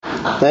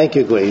Thank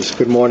you, Glees.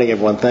 Good morning,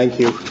 everyone. Thank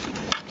you.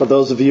 For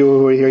those of you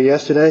who were here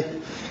yesterday,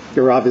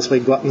 you're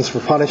obviously gluttons for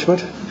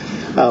punishment.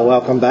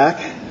 Welcome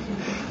back.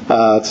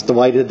 I'm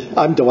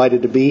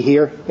delighted to be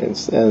here,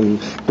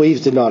 and Glees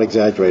did not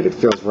exaggerate. It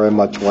feels very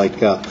much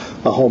like a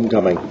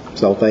homecoming.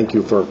 So thank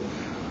you for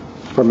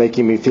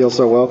making me feel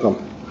so welcome.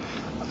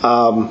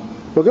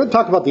 We're going to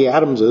talk about the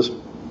Adamses,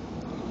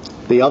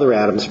 the other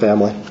Adams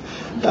family.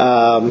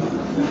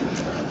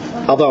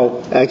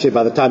 Although, actually,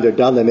 by the time they're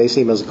done, they may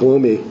seem as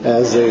gloomy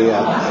as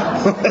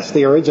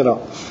the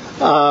original.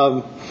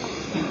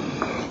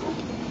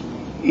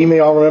 You may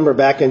all remember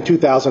back in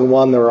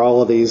 2001, there were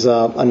all of these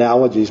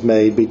analogies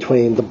made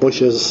between the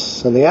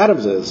Bushes and the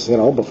Adamses. You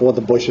know, before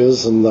the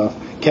Bushes and the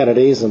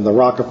Kennedys and the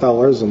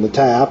Rockefellers and the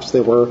Tapps,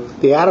 there were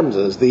the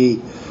Adamses, the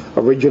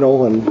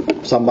original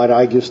and some might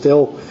argue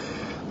still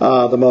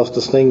the most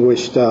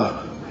distinguished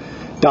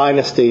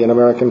dynasty in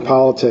American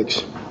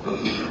politics.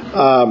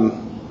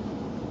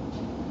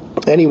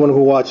 Anyone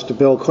who watched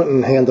Bill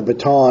Clinton hand the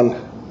baton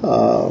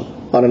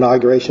on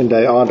Inauguration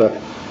Day on to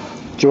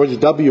George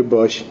W.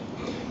 Bush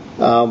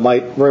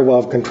might very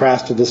well have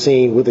contrasted the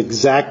scene with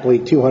exactly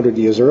 200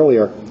 years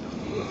earlier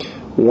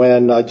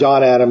when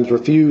John Adams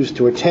refused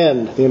to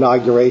attend the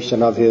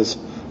inauguration of his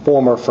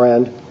former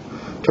friend,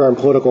 turned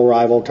political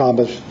rival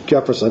Thomas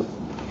Jefferson.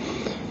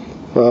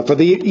 For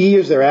the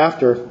years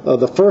thereafter,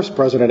 the first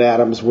President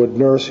Adams would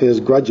nurse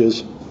his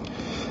grudges,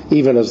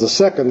 even as the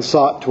second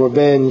sought to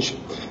avenge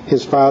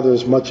his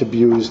father's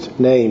much-abused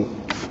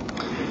name.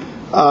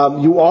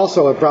 You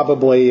also have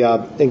probably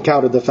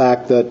encountered the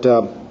fact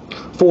that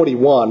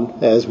 41,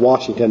 as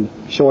Washington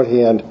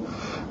shorthand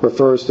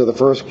refers to the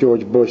first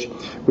George Bush,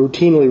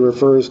 routinely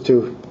refers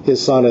to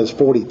his son as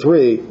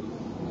 43.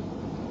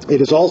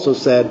 It is also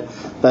said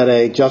that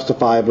a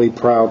justifiably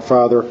proud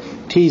father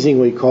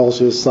teasingly calls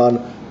his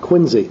son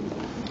Quincy.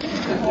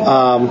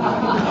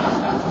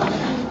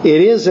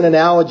 It is an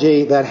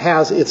analogy that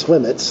has its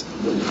limits.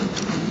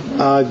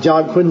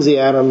 John Quincy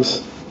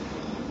Adams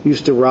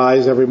used to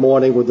rise every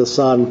morning with the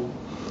sun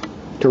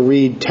to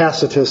read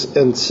Tacitus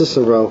and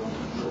Cicero.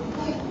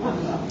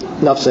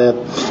 Enough said.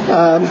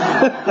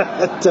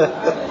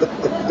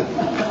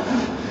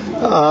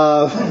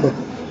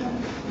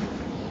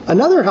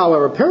 Another,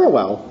 however,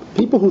 parallel,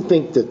 people who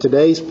think that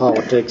today's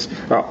politics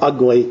are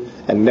ugly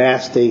and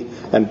nasty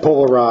and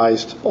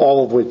polarized,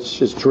 all of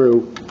which is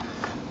true,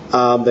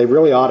 they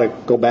really ought to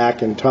go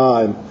back in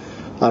time.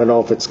 I don't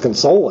know if it's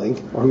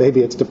consoling or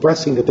maybe it's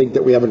depressing to think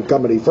that we haven't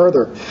come any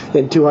further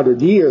in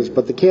 200 years,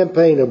 but the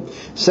campaign of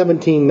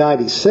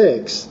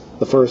 1796,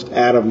 the first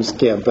Adams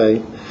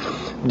campaign,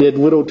 did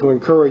little to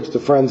encourage the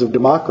friends of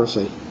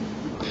democracy.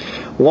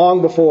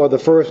 Long before the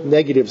first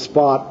negative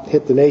spot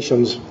hit the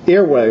nation's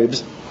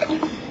airwaves,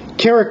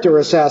 character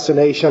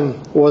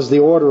assassination was the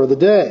order of the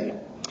day,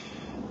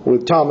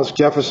 with Thomas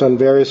Jefferson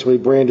variously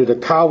branded a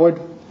coward,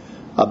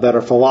 a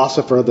better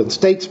philosopher than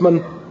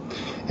statesman,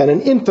 and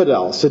an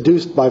infidel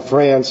seduced by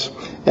France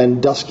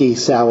and dusky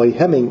Sally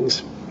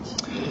Hemings.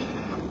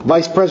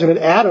 Vice President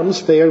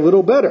Adams fared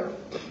little better.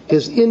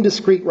 His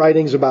indiscreet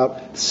writings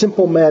about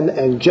simple men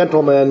and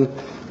gentlemen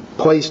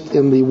placed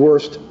in the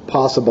worst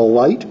possible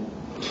light.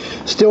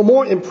 Still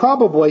more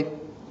improbably,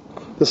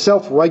 the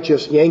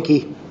self-righteous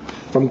Yankee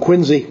from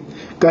Quincy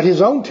got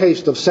his own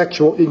taste of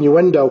sexual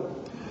innuendo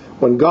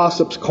when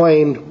gossips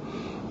claimed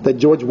that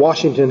George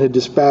Washington had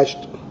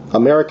dispatched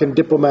American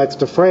diplomats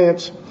to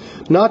France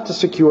not to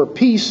secure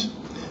peace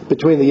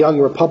between the young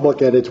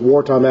republic and its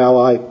wartime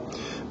ally,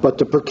 but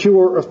to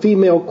procure a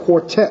female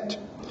quartet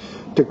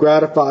to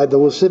gratify the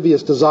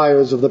lascivious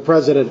desires of the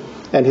president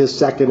and his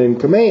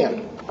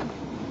second-in-command.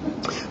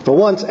 For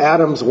once,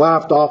 Adams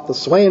laughed off the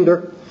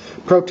slander,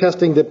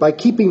 protesting that by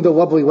keeping the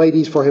lovely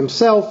ladies for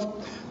himself,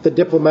 the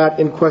diplomat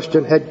in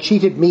question had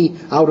cheated me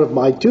out of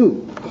my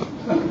due.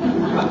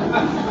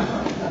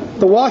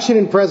 The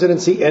Washington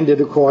presidency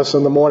ended, of course,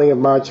 on the morning of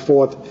March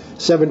 4th,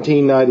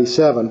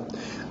 1797.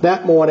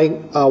 That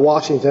morning,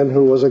 Washington,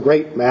 who was a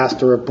great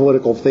master of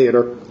political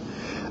theater,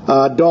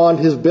 donned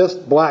his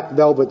best black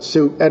velvet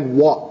suit and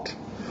walked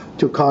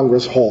to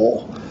Congress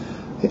Hall.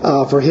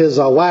 For his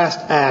last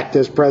act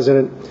as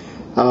president,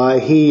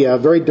 he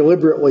very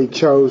deliberately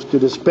chose to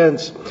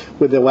dispense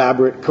with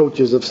elaborate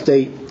coaches of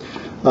state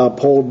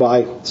pulled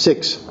by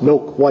 6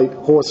 milk-white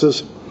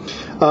horses.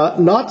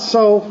 Not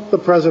so the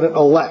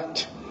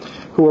president-elect,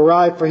 who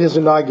arrived for his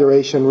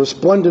inauguration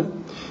resplendent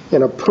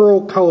in a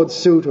pearl-colored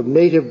suit of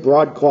native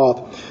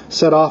broadcloth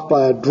set off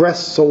by a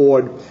dress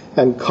sword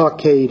and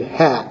cockade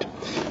hat.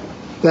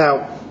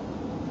 Now,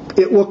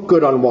 it looked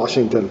good on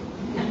Washington.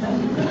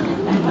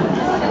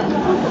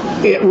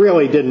 It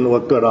really didn't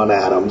look good on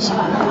Adams,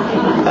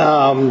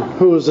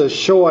 who was a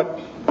short,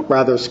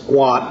 rather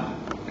squat.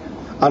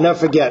 I'll never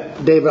forget,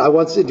 I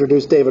once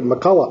introduced David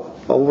McCullough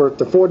over at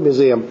the Ford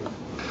Museum,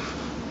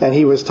 and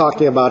he was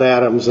talking about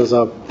Adams as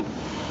a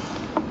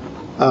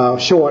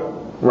short,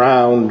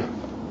 round,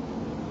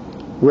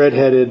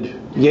 red-headed,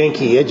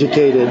 Yankee,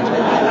 educated.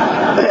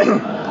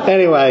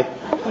 Anyway,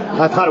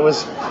 I thought it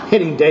was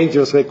hitting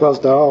dangerously close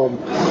to home.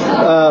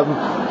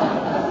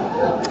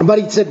 But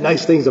he said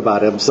nice things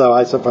about him, so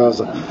I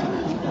suppose.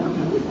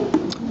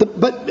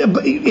 But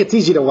it's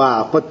easy to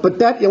laugh. But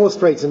that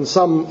illustrates in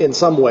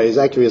some ways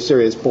actually a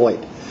serious point.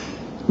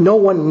 No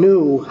one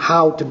knew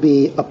how to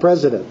be a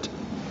president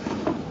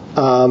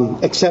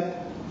except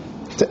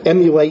to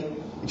emulate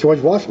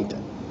George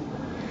Washington.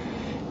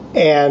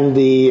 And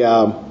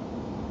the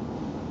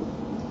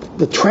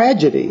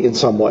tragedy, in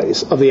some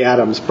ways, of the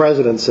Adams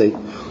presidency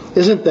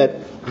isn't that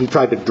he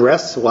tried to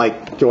dress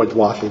like George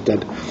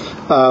Washington.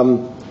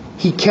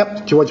 He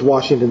kept George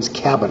Washington's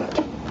cabinet,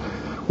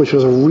 which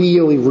was a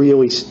really,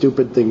 really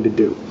stupid thing to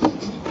do.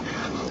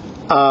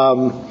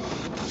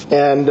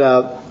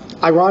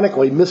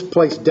 Ironically,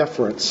 misplaced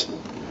deference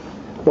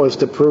was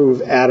to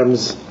prove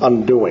Adams'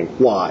 undoing.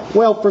 Why?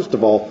 Well, first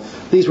of all,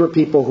 these were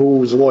people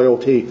whose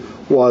loyalty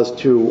was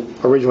to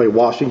originally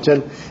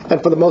Washington,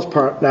 and for the most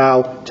part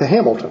now to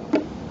Hamilton,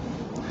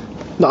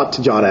 not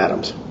to John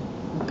Adams.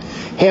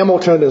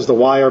 Hamilton is the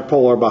wire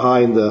puller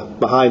behind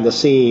the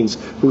scenes,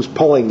 who's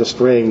pulling the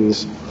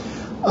strings,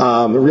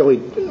 really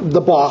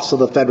the boss of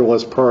the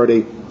Federalist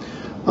Party,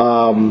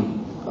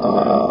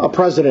 a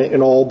president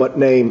in all but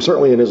name,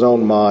 certainly in his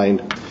own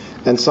mind,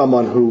 and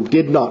someone who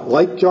did not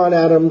like John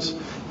Adams,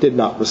 did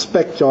not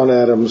respect John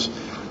Adams.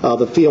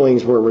 The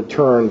feelings were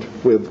returned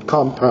with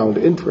compound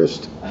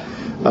interest.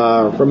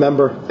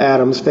 Remember,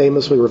 Adams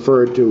famously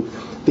referred to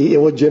the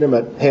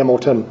illegitimate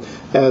Hamilton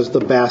as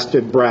the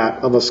bastard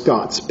brat of a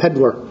Scots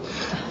peddler.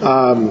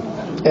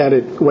 And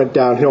it went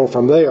downhill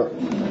from there.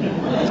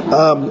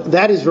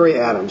 That is very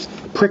Adams.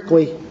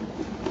 Prickly,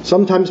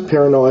 sometimes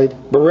paranoid,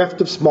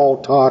 bereft of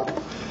small talk,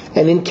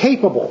 and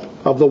incapable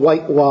of the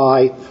white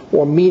lie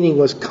or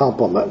meaningless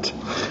compliment.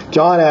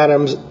 John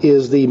Adams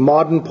is the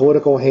modern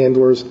political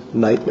handler's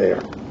nightmare.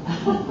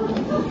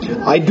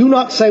 "I do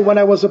not say when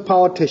I was a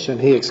politician,"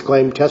 he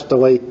exclaimed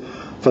testily,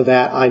 "for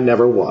that I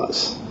never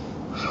was."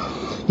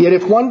 Yet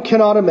if one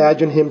cannot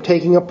imagine him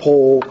taking a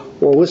poll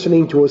or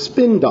listening to a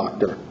spin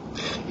doctor,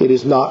 it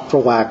is not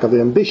for lack of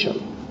ambition.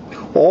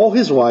 All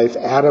his life,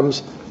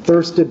 Adams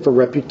thirsted for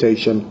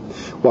reputation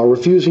while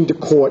refusing to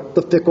court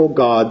the fickle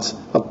gods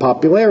of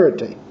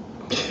popularity.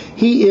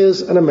 He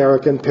is an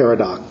American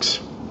paradox,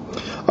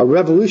 a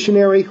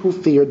revolutionary who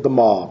feared the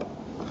mob,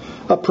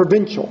 a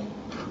provincial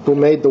who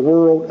made the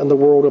world and the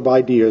world of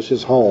ideas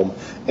his home.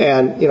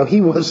 And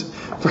he was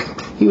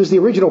the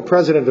original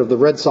president of the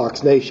Red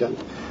Sox nation.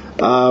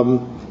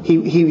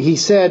 He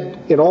said,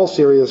 in all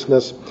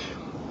seriousness,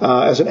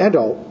 as an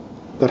adult,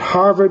 that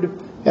Harvard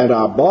and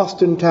our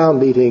Boston town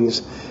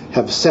meetings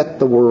have set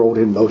the world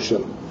in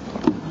motion.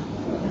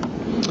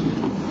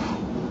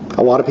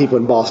 A lot of people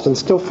in Boston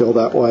still feel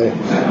that way.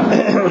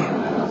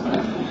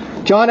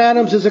 John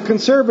Adams is a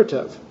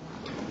conservative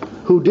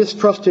who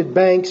distrusted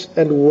banks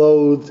and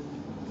loathed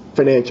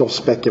financial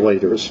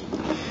speculators.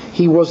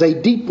 He was a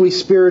deeply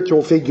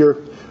spiritual figure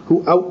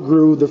who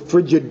outgrew the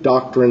frigid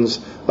doctrines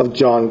of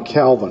John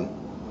Calvin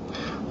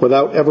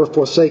without ever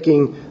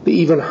forsaking the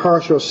even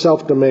harsher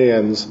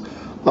self-demands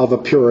of a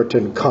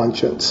Puritan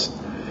conscience.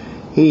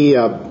 He,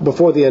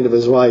 before the end of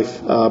his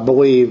life,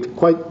 believed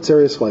quite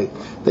seriously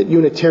that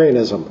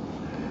Unitarianism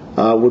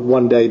would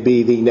one day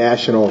be the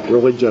national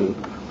religion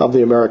of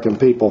the American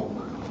people.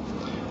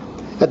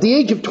 At the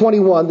age of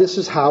 21, this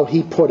is how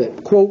he put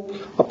it, quote,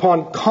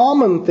 "Upon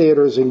common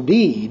theaters,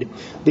 indeed,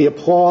 the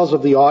applause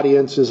of the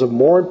audience is of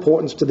more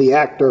importance to the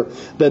actor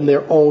than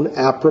their own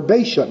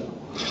approbation.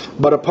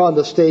 But upon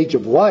the stage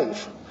of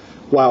life,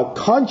 while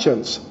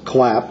conscience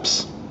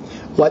claps,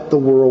 let the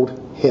world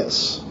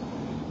hiss."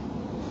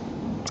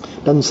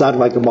 Doesn't sound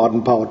like a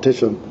modern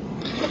politician.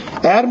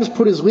 Adams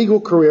put his legal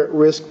career at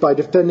risk by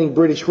defending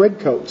British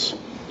redcoats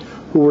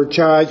who were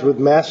charged with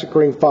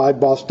massacring 5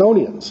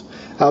 Bostonians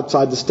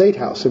outside the State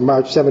House in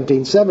March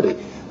 1770,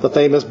 the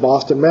famous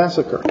Boston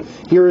Massacre.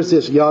 Here is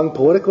this young,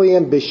 politically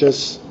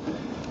ambitious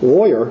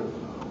lawyer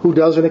who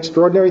does an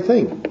extraordinary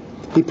thing.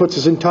 He puts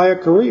his entire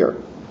career,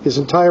 his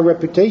entire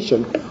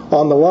reputation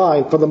on the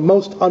line for the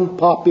most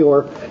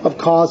unpopular of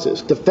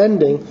causes,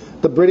 defending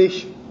the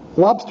British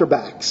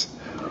lobsterbacks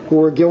who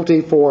were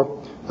guilty for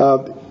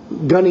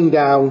gunning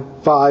down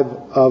 5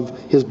 of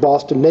his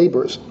Boston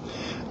neighbors.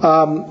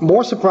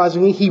 More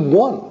surprisingly, he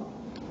won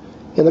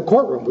in the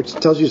courtroom, which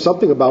tells you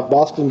something about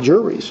Boston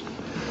juries,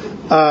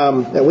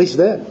 at least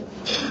then.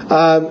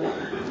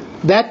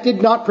 That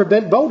did not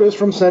prevent voters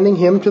from sending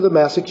him to the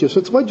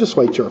Massachusetts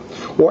legislature,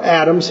 or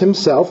Adams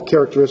himself,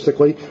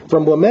 characteristically,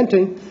 from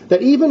lamenting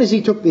that even as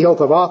he took the oath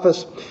of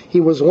office,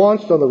 he was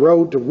launched on the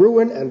road to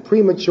ruin and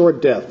premature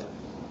death.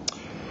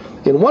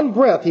 In one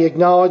breath, he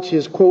acknowledged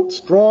his, quote,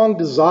 "strong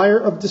desire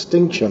of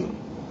distinction,"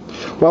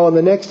 while in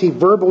the next he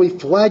verbally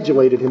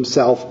flagellated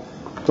himself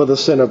for the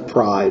sin of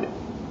pride.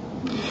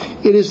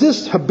 It is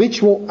this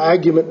habitual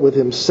argument with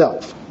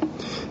himself,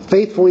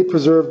 faithfully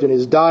preserved in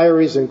his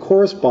diaries and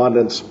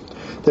correspondence,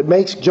 that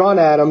makes John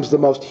Adams the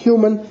most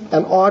human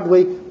and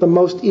oddly the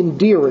most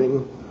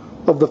endearing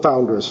of the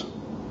founders.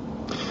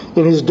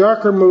 In his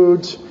darker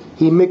moods,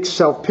 he mixed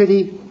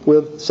self-pity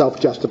with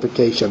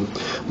self-justification.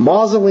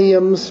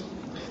 Mausoleums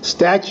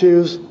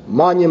Statues,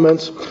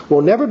 monuments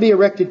will never be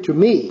erected to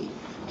me,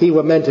 he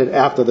lamented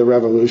after the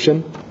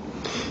Revolution.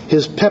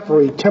 His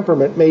peppery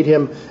temperament made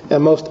him a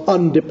most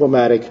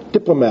undiplomatic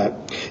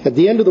diplomat. At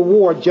the end of the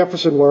war,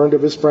 Jefferson learned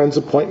of his friend's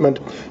appointment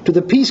to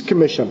the Peace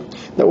Commission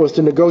that was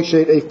to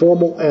negotiate a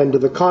formal end to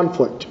the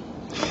conflict.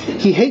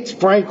 He hates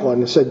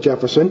Franklin, said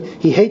Jefferson.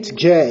 He hates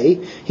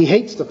Jay. He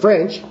hates the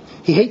French.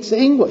 He hates the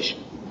English.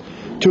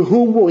 To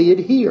whom will he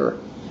adhere?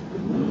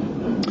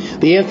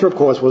 The answer, of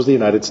course, was the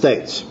United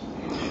States.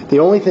 The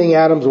only thing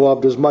Adams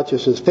loved as much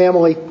as his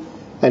family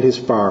and his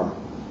farm.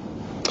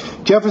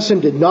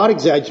 Jefferson did not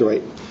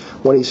exaggerate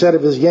when he said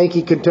of his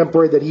Yankee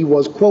contemporary that he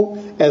was, quote,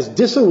 as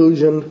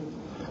disillusioned,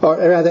 or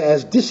rather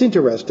as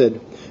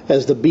disinterested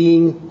as the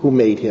being who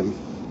made him.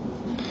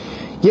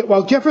 Yet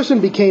while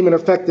Jefferson became in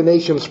effect the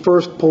nation's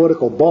first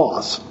political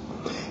boss,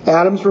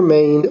 Adams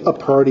remained a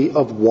party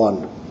of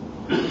one.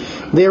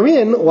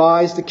 Therein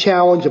lies the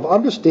challenge of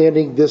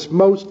understanding this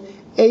most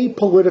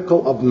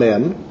apolitical of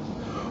men,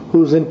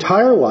 whose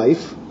entire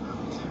life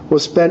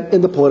was spent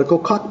in the political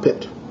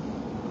cockpit.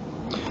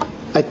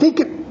 I think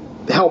it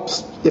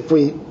helps if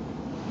we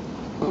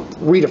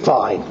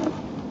redefine.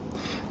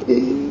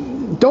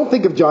 Don't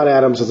think of John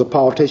Adams as a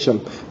politician.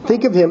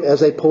 Think of him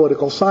as a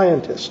political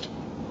scientist.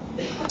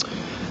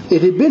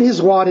 It had been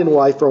his lot in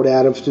life, wrote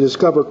Adams, to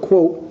discover,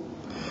 quote,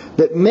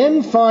 that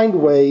men find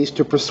ways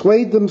to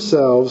persuade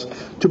themselves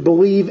to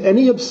believe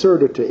any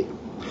absurdity,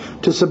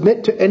 to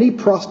submit to any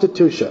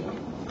prostitution,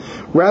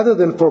 rather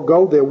than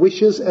forego their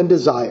wishes and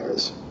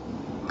desires.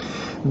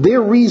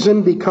 Their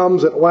reason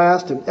becomes at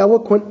last an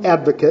eloquent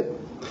advocate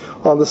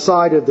on the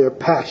side of their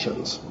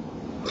passions,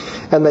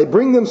 and they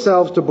bring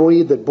themselves to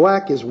believe that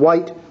black is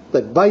white,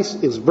 that vice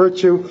is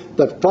virtue,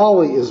 that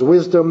folly is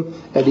wisdom,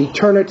 and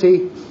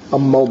eternity a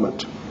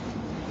moment.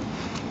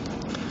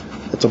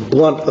 It's a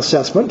blunt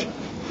assessment,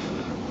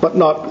 but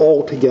not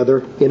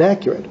altogether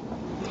inaccurate.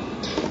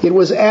 It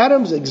was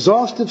Adams'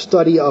 exhaustive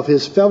study of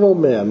his fellow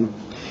men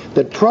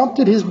that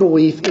prompted his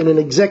belief in an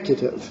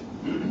executive,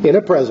 in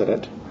a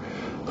president,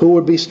 who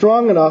would be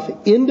strong enough,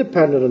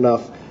 independent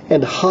enough,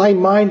 and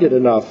high-minded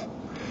enough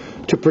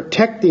to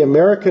protect the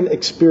American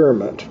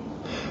experiment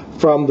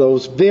from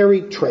those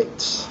very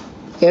traits,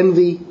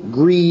 envy,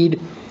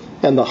 greed,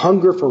 and the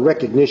hunger for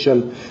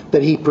recognition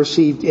that he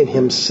perceived in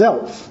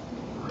himself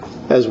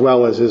as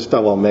well as his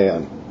fellow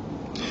man.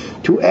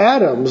 To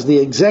Adams, the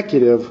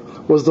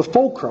executive was the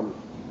fulcrum,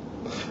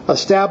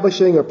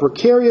 establishing a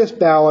precarious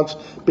balance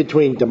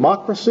between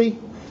democracy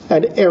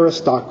and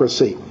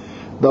aristocracy,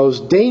 those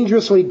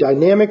dangerously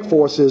dynamic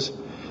forces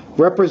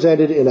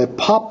represented in a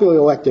popularly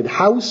elected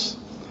House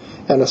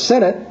and a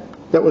Senate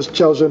that was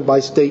chosen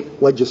by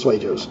state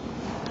legislatures.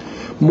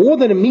 More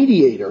than a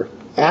mediator,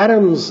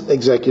 Adams'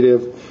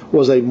 executive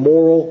was a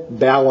moral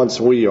balance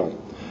wheel,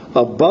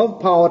 above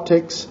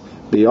politics,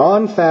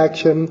 beyond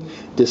faction,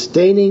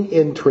 disdaining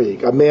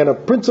intrigue, a man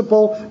of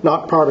principle,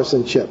 not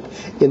partisanship.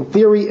 In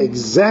theory,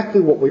 exactly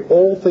what we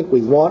all think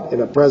we want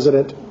in a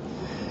president,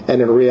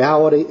 and in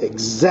reality,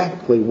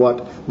 exactly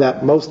what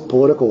that most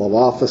political of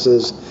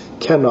offices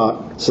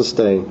cannot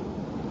sustain.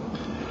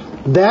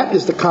 That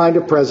is the kind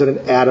of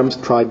president Adams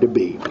tried to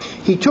be.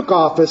 He took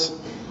office,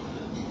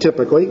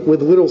 typically,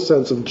 with little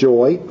sense of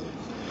joy.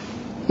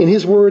 In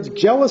his words,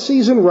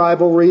 jealousies and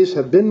rivalries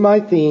have been my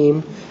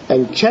theme,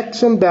 and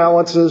checks and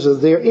balances as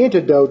their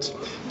antidotes,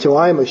 till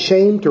I am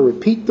ashamed to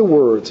repeat the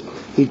words,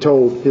 he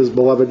told his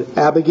beloved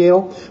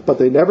Abigail, but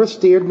they never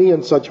stared me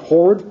in such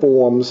horrid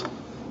forms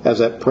as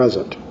at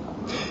present.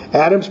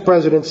 Adams'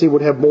 presidency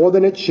would have more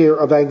than its share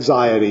of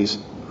anxieties,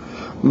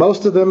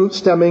 most of them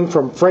stemming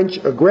from French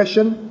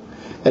aggression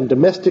and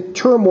domestic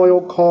turmoil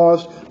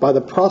caused by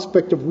the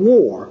prospect of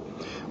war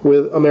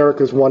with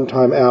America's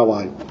one-time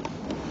ally.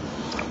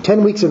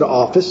 10 weeks into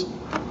office,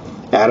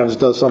 Adams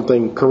does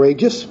something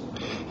courageous.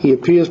 He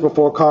appears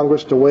before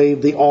Congress to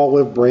wave the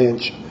olive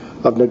branch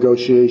of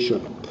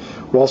negotiation,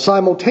 while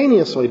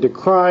simultaneously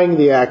decrying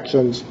the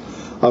actions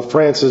of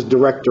France's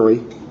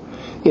Directory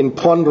in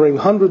plundering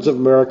hundreds of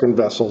American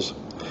vessels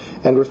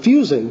and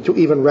refusing to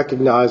even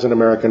recognize an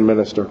American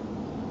minister.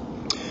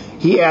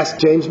 He asked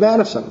James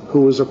Madison,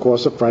 who was, of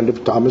course, a friend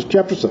of Thomas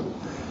Jefferson,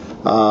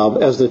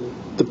 as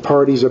the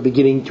parties are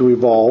beginning to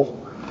evolve.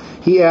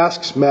 He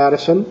asks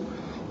Madison,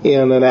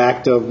 in an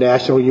act of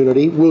national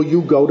unity, will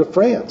you go to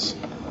France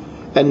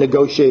and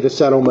negotiate a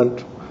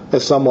settlement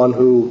as someone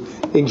who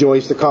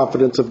enjoys the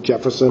confidence of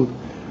Jefferson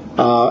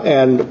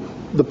and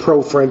the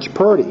pro-French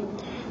party?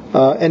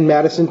 And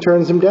Madison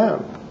turns him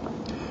down.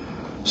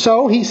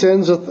 So he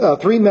sends a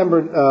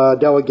three-member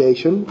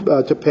delegation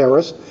to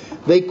Paris.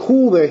 They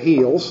cool their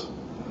heels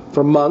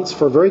for months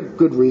for a very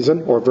good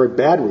reason, or a very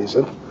bad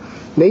reason.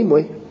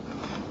 Namely,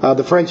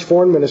 the French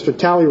foreign minister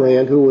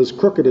Talleyrand, who was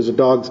crooked as a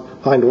dog's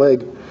hind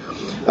leg,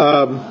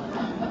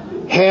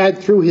 had,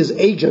 through his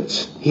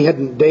agents, he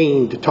hadn't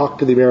deigned to talk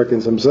to the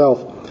Americans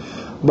himself,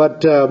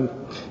 but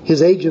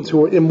his agents, who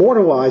were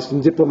immortalized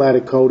in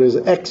diplomatic code as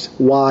X,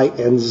 Y,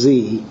 and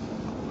Z,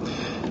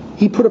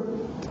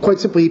 quite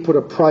simply, he put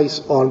a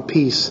price on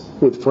peace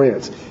with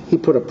France. He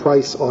put a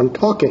price on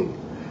talking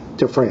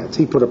to France.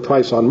 He put a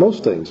price on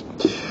most things.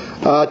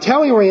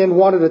 Talleyrand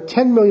wanted a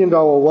 $10 million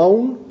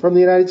loan from the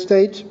United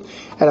States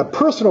and a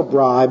personal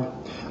bribe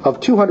of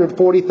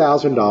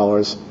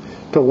 $240,000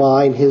 to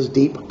line his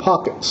deep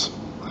pockets.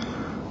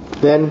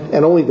 Then,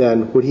 and only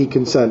then, would he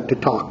consent to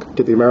talk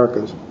to the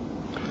Americans.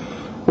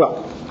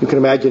 Well, you can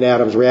imagine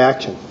Adams'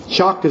 reaction.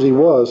 Shocked as he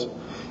was,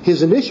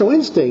 his initial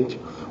instinct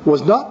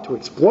was not to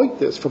exploit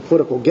this for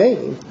political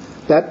gain.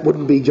 That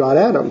wouldn't be John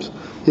Adams.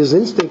 His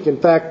instinct, in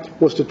fact,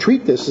 was to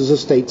treat this as a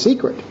state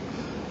secret,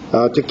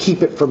 to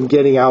keep it from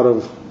getting out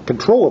of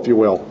control, if you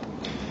will.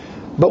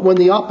 But when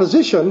the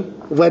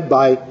opposition, led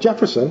by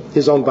Jefferson,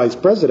 his own vice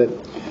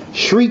president,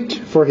 shrieked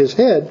for his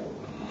head,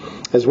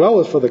 as well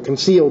as for the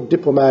concealed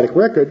diplomatic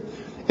record,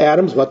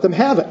 Adams let them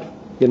have it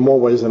in more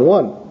ways than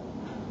one.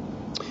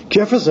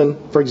 Jefferson,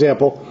 for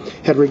example,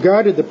 had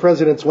regarded the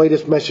president's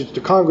latest message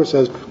to Congress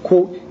as,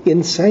 quote,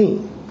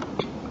 insane.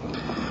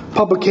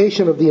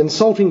 Publication of the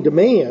insulting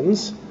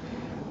demands,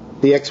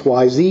 the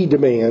XYZ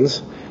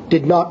demands,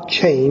 did not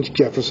change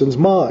Jefferson's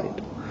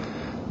mind,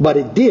 but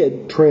it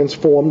did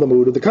transform the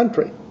mood of the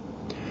country.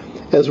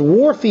 As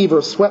war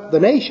fever swept the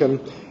nation,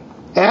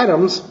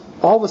 Adams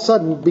all of a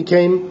sudden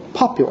became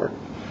popular,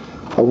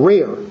 a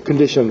rare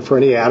condition for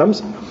any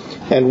Adams,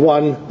 and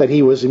one that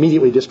he was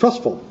immediately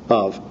distrustful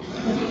of.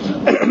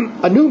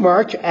 A new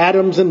march,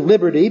 Adams and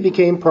Liberty,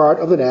 became part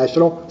of the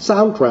national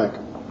soundtrack.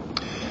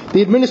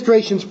 The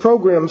administration's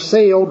program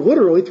sailed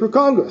literally through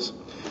Congress.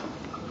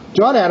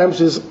 John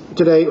Adams is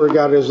today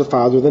regarded as the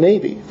father of the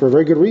Navy, for a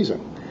very good reason.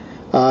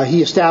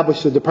 He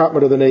established the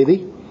Department of the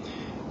Navy.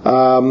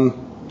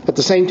 At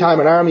the same time,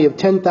 an army of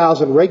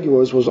 10,000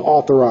 regulars was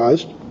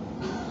authorized.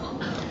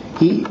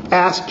 He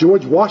asked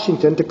George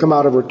Washington to come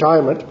out of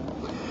retirement,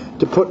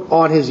 to put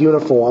on his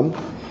uniform,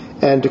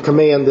 and to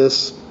command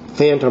this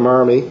phantom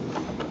army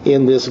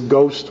in this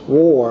ghost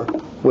war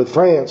with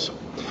France.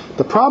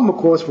 The problem, of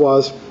course,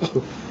 was,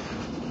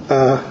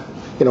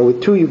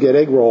 with two you get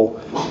egg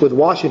roll. With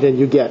Washington,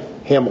 you get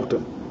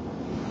Hamilton.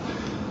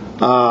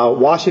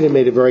 Washington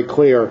made it very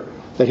clear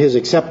that his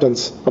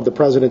acceptance of the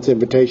president's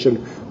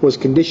invitation was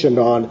conditioned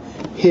on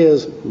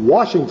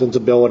Washington's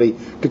ability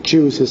to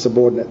choose his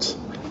subordinates,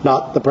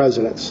 not the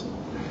president's.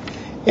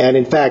 And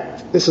in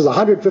fact, this is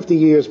 150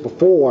 years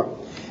before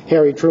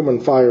Harry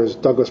Truman fires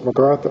Douglas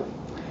MacArthur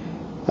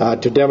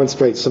to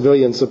demonstrate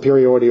civilian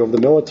superiority over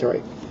the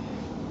military.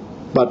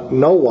 But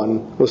no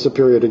one was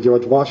superior to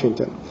George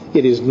Washington.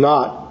 It is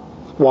not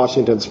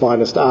Washington's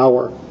finest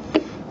hour.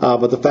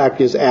 But the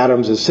fact is,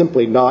 Adams is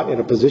simply not in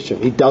a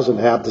position. He doesn't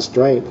have the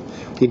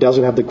strength. He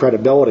doesn't have the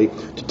credibility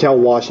to tell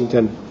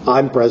Washington,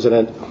 I'm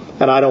president,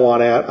 and I don't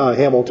want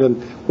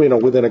Hamilton,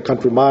 within a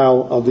country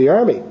mile of the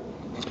army.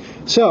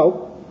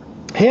 So,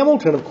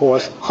 Hamilton, of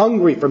course,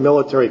 hungry for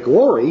military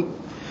glory,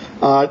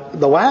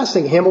 the last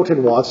thing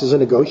Hamilton wants is a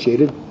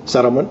negotiated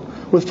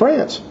settlement with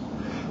France.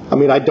 I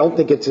mean, I don't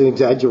think it's an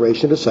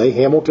exaggeration to say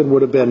Hamilton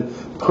would have been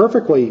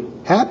perfectly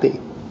happy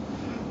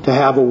to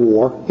have a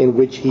war in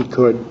which he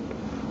could,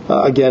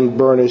 again,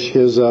 burnish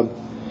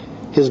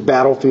his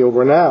battlefield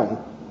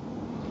renown.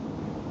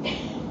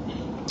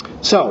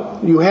 So,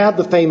 you have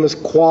the famous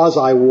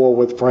quasi-war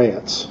with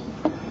France.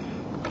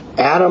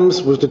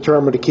 Adams was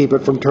determined to keep it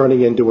from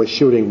turning into a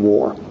shooting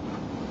war.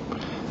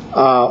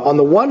 On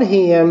the one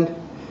hand,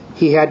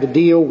 he had to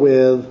deal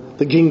with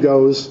the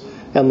Jingoes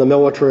and the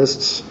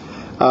militarists.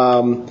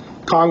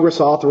 Congress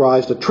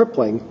authorized a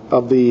tripling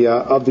of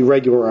the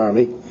regular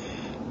army,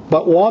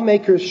 but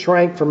lawmakers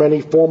shrank from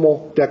any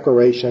formal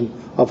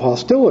declaration of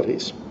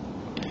hostilities.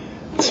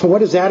 So what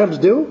does Adams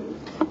do?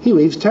 He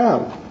leaves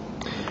town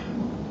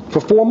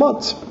for 4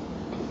 months.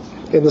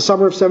 In the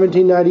summer of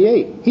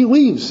 1798, he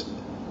leaves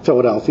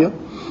Philadelphia.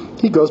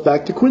 He goes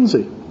back to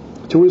Quincy,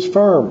 to his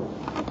farm.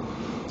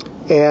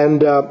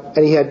 And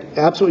he had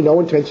absolutely no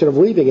intention of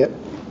leaving it.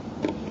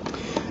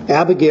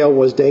 Abigail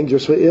was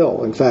dangerously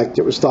ill. In fact,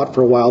 it was thought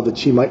for a while that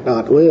she might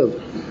not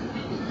live.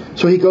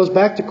 So he goes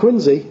back to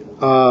Quincy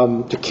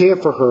to care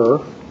for her,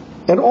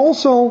 and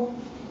also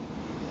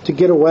to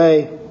get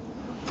away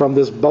from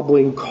this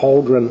bubbling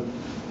cauldron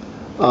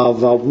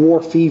of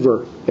war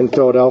fever in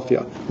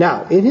Philadelphia.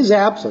 Now, in his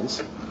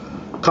absence,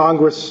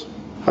 Congress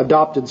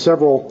adopted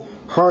several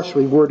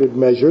harshly worded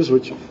measures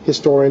which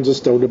historians are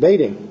still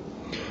debating.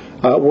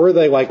 Were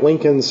they, like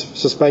Lincoln's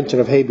suspension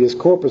of habeas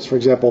corpus, for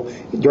example,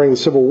 during the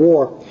Civil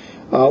War,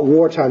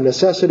 wartime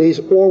necessities,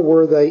 or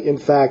were they, in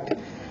fact,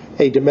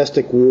 a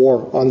domestic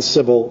war on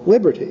civil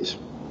liberties?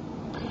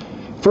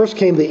 First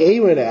came the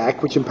Alien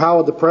Act, which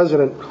empowered the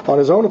president on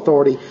his own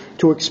authority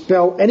to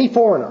expel any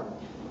foreigner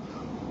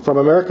from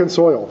American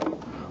soil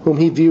whom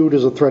he viewed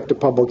as a threat to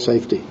public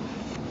safety.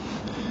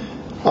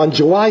 On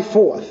July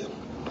 4th,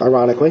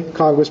 ironically,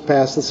 Congress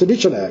passed the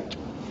Sedition Act,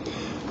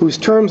 whose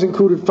terms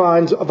included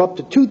fines of up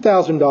to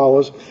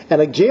 $2,000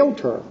 and a jail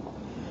term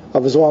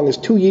of as long as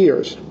 2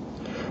 years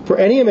for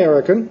any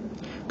American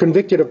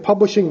convicted of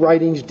publishing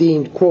writings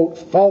deemed, quote,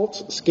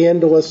 false,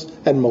 scandalous,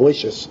 and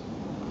malicious,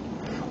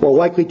 or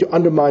likely to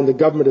undermine the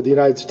government of the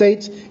United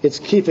States, its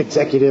chief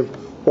executive,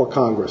 or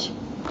Congress.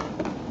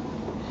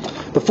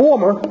 The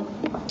former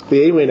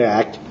the Alien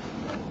Act,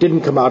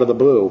 didn't come out of the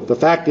blue. The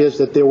fact is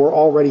that there were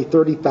already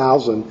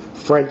 30,000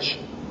 French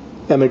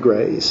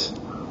emigres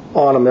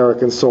on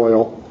American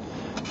soil,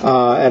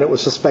 and it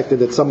was suspected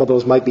that some of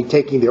those might be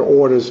taking their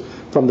orders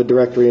from the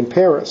Directory in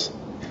Paris.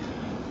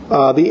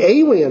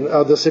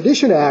 The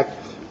Sedition Act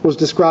was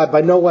described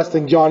by no less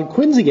than John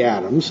Quincy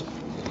Adams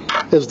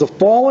as the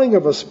falling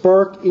of a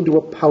spark into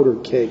a powder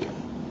keg.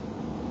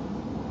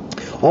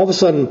 All of a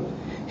sudden,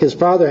 his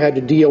father had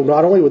to deal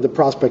not only with the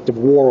prospect of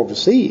war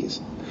overseas,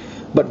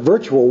 but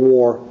virtual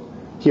war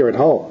here at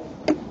home.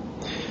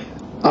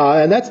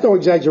 And that's no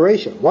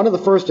exaggeration. One of the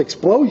first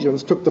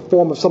explosions took the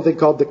form of something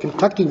called the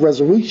Kentucky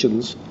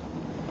Resolutions,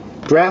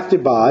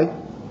 drafted by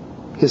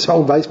his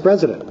own vice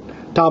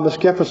president, Thomas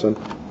Jefferson,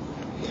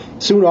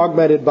 soon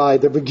augmented by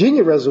the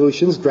Virginia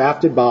Resolutions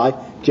drafted by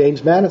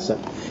James Madison.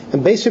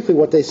 And basically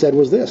what they said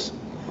was this: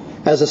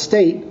 as a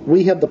state,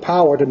 we have the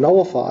power to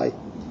nullify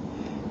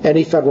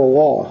any federal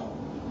law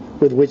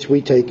with which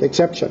we take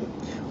exception,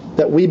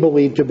 that we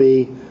believe to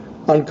be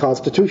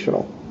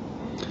unconstitutional.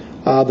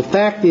 The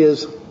fact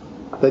is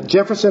that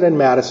Jefferson and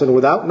Madison,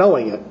 without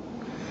knowing it,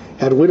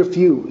 had lit a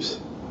fuse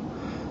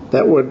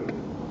that would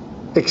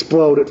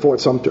explode at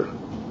Fort Sumter.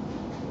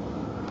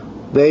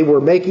 They were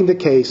making the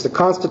case, the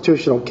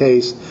constitutional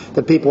case,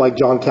 that people like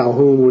John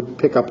Calhoun would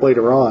pick up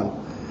later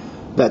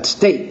on, that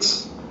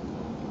states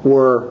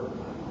were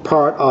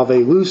part of a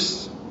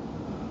loose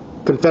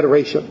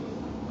confederation.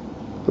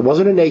 It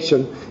wasn't a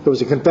nation, it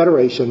was a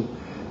confederation,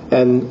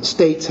 and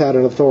states had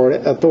an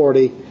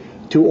authority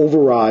to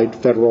override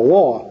federal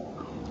law.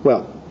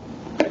 Well,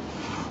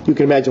 you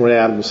can imagine what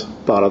Adams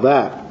thought of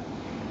that.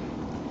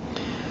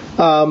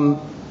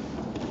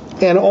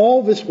 And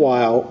all this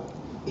while,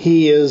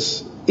 he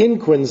is in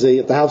Quincy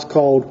at the house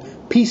called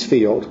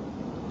Peacefield,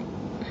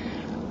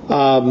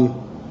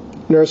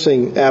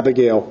 nursing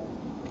Abigail.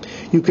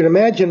 You can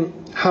imagine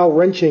how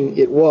wrenching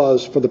it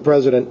was for the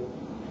president.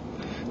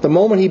 The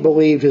moment he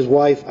believed his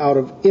wife out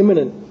of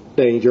imminent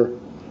danger,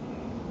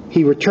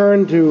 he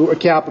returned to a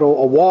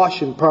capital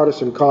awash in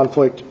partisan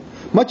conflict,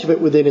 much of it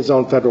within his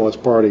own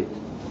Federalist Party.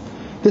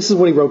 This is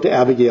what he wrote to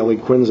Abigail in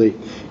Quincy.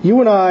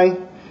 "You and I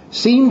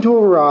seem to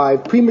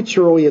arrive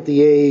prematurely at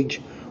the age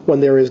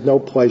when there is no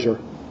pleasure."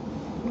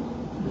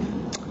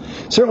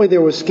 Certainly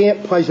there was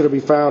scant pleasure to be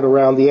found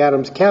around the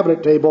Adams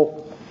cabinet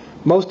table,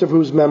 most of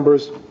whose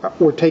members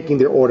were taking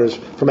their orders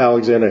from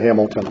Alexander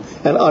Hamilton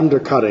and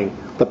undercutting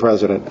the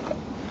president.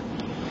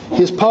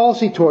 His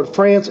policy toward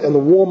France and the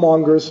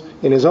warmongers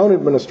in his own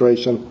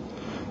administration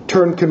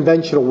turned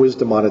conventional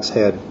wisdom on its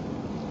head.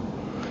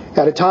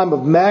 At a time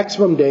of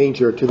maximum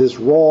danger to this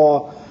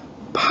raw,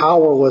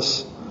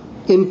 powerless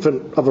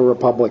infant of a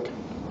republic,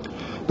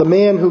 the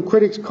man who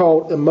critics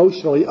called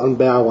emotionally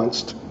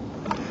unbalanced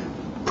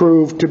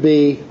proved to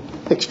be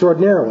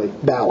extraordinarily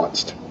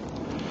balanced.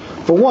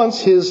 For once,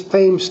 his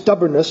famed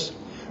stubbornness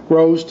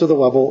rose to the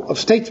level of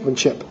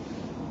statesmanship,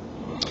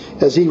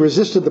 as he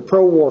resisted the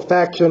pro-war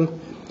faction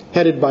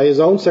headed by his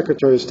own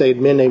Secretary of State,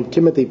 a man named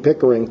Timothy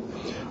Pickering,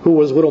 who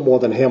was little more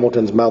than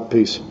Hamilton's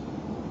mouthpiece.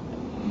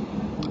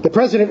 The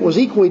president was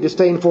equally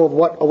disdainful of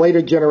what a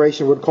later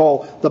generation would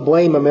call the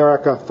Blame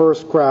America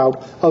First crowd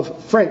of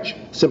French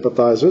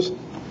sympathizers,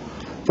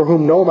 for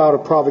whom no amount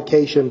of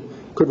provocation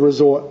could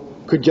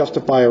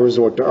justify a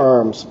resort to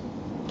arms.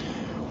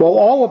 While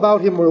all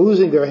about him were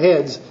losing their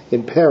heads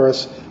in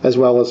Paris as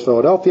well as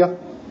Philadelphia,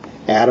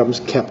 Adams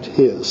kept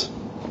his.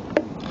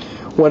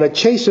 When a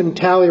chastened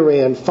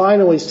Talleyrand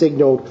finally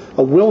signaled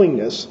a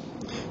willingness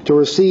to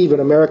receive an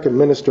American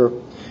minister,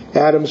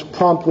 Adams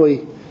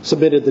promptly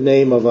submitted the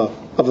name of a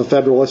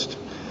Federalist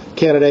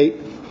candidate,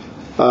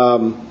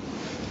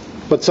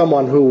 but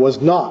someone who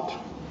was not,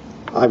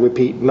 I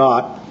repeat,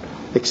 not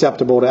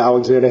acceptable to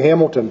Alexander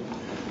Hamilton.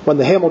 When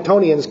the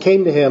Hamiltonians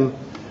came to him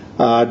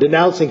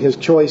denouncing his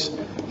choice,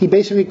 he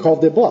basically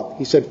called their bluff.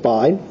 He said,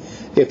 "Fine,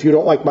 if you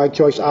don't like my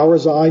choice, I'll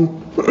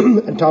resign,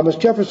 and Thomas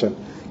Jefferson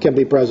can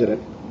be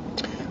president."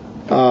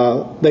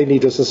 They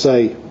needless to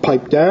say,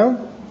 pipe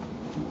down.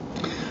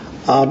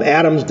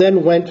 Adams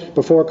then went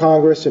before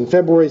Congress in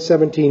February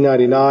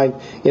 1799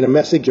 in a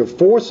message of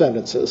 4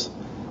 sentences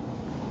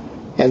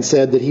and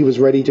said that he was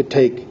ready to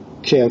take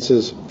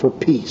chances for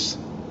peace.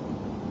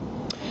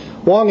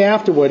 Long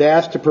afterward,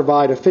 asked to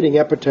provide a fitting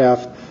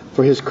epitaph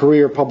for his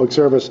career of public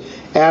service,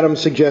 Adams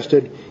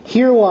suggested,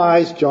 "Here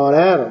lies John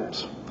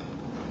Adams,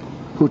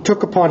 who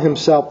took upon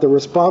himself the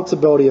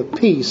responsibility of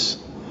peace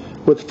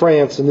with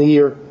France in the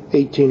year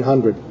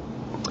 1800.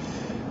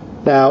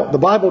 Now, the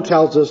Bible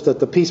tells us that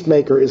the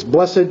peacemaker is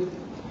blessed.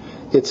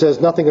 It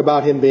says nothing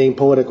about him being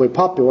politically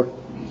popular.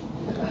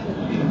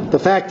 The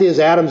fact is,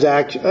 Adams'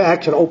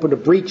 action opened a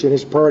breach in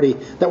his party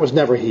that was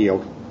never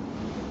healed.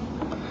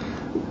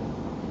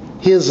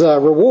 His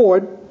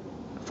reward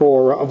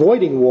for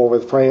avoiding war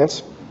with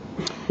France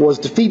was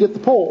defeat at the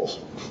polls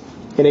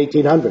in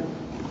 1800.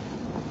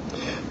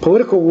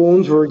 Political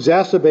wounds were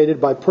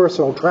exacerbated by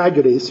personal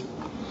tragedies.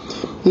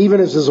 Even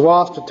as his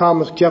loss to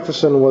Thomas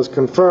Jefferson was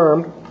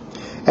confirmed,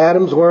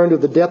 Adams learned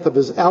of the death of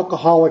his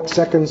alcoholic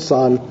second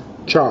son,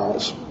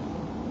 Charles.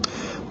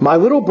 My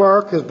little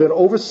bark has been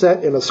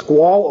overset in a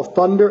squall of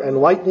thunder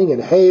and lightning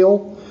and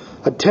hail,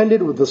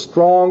 attended with the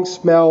strong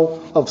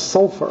smell of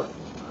sulfur,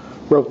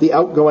 wrote the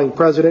outgoing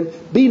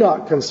president. Be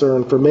not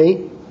concerned for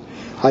me.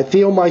 I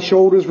feel my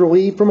shoulders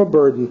relieved from a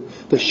burden.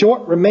 The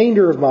short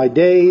remainder of my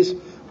days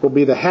will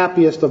be the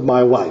happiest of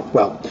my life.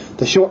 Well,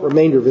 the short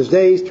remainder of his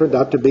days turned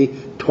out to be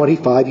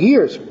 25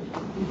 years.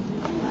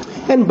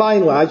 And by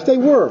and large, they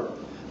were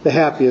the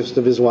happiest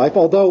of his life,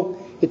 although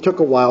it took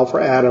a while for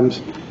Adams,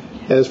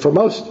 as for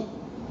most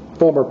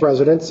former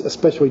presidents,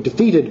 especially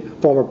defeated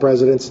former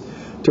presidents,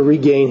 to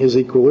regain his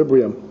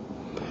equilibrium.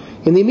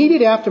 In the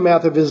immediate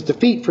aftermath of his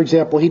defeat, for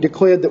example, he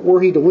declared that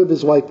were he to live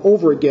his life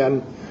over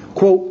again,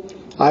 quote,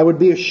 I would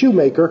be a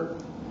shoemaker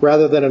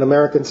rather than an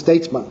American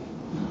statesman.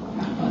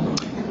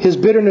 His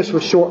bitterness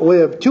was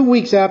short-lived. 2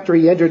 weeks after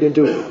he entered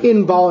into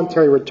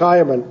involuntary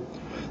retirement,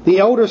 the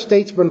elder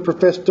statesman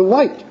professed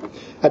delight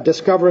at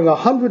discovering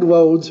 100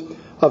 loads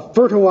of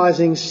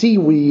fertilizing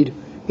seaweed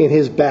in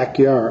his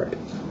backyard.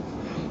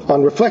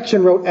 On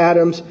reflection, wrote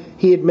Adams,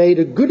 he had made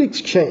a good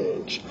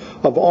exchange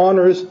of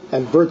honors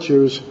and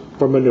virtues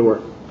for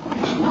manure.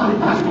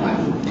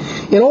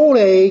 In old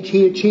age,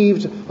 he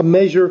achieved a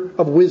measure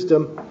of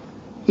wisdom,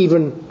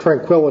 even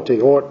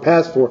tranquility, or it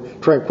passed for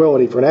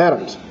tranquility for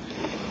Adams.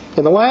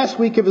 In the last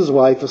week of his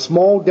life, a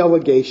small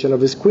delegation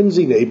of his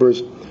Quincy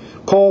neighbors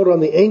called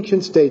on the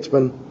ancient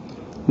statesman,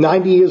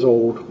 90 years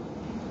old,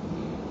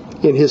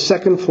 in his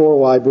second-floor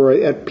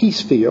library at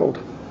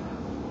Peacefield.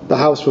 The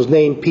house was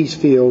named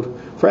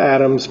Peacefield for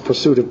Adams'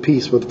 pursuit of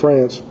peace with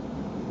France.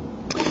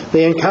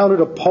 They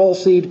encountered a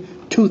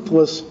palsied,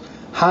 toothless,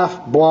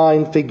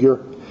 half-blind figure,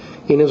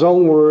 in his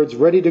own words,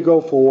 ready to go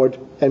forward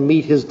and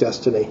meet his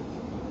destiny.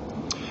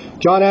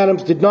 John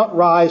Adams did not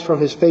rise from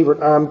his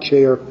favorite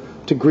armchair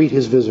to greet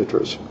his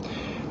visitors.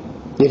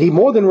 Yet he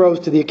more than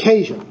rose to the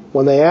occasion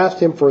when they asked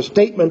him for a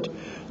statement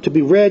to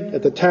be read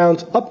at the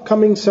town's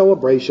upcoming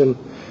celebration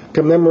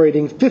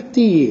commemorating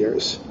 50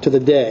 years to the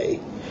day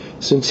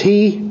since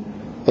he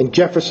and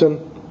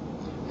Jefferson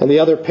and the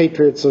other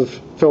patriots of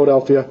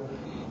Philadelphia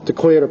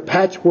declared a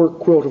patchwork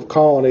quilt of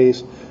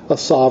colonies a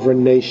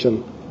sovereign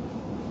nation.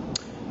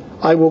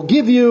 I will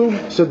give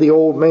you, said the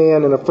old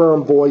man in a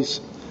firm voice,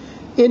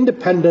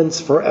 independence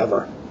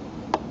forever.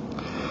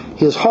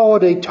 His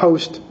holiday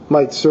toast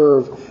might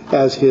serve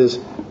as his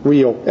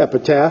real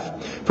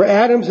epitaph, for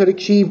Adams had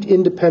achieved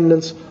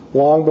independence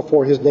long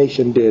before his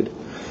nation did.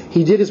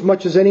 He did as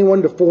much as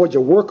anyone to forge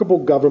a workable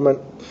government,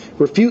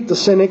 refute the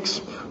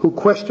cynics who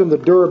questioned the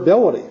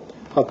durability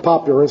of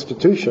popular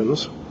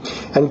institutions,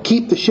 and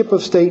keep the ship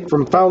of state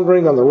from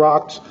foundering on the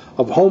rocks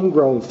of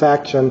homegrown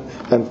faction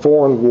and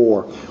foreign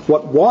war.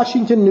 What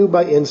Washington knew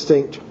by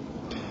instinct,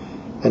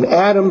 and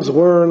Adams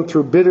learned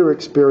through bitter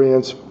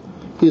experience,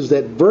 is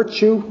that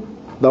virtue,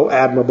 though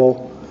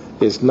admirable,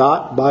 is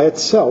not by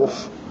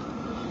itself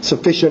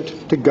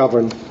sufficient to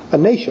govern a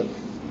nation.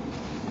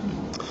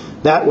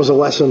 That was a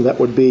lesson that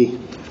would be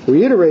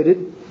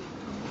reiterated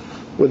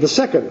with the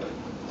second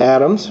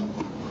Adams,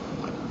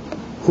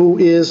 who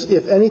is,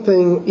 if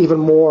anything, even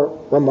more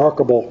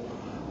remarkable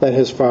than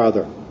his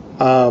father.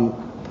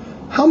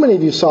 How many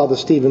of you saw the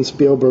Steven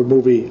Spielberg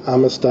movie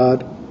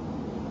Amistad?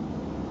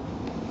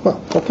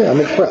 Well, okay, I'm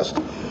impressed.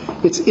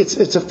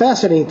 It's a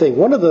fascinating thing.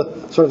 One of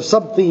the sort of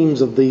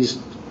sub-themes of these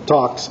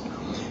talks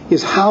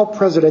is how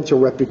presidential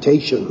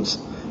reputations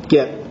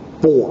get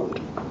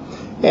formed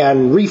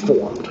and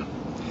reformed.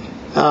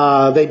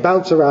 They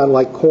bounce around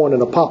like corn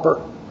in a popper.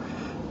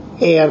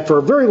 And for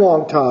a very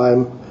long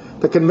time,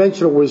 the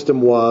conventional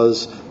wisdom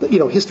was that,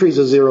 history's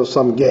a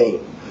zero-sum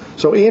game.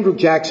 So Andrew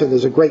Jackson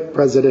is a great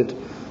president.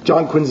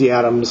 John Quincy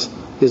Adams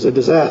is a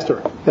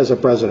disaster as a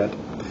president.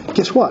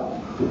 Guess what?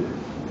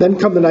 Then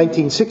come the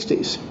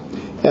 1960s,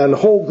 and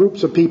whole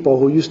groups of people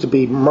who used to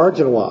be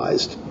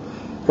marginalized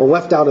or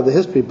left out of the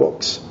history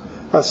books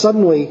are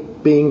suddenly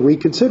being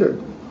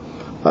reconsidered.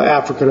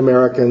 African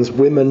Americans,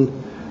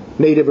 women,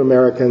 Native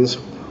Americans,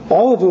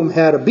 all of whom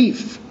had a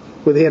beef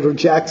with Andrew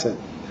Jackson.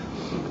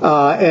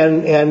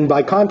 And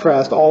by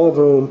contrast, all of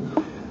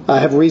whom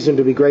have reason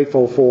to be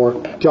grateful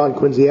for John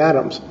Quincy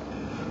Adams.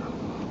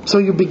 So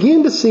you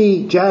begin to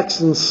see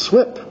Jackson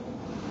slip.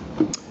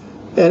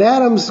 And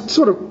Adams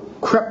sort of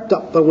crept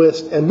up the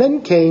list, and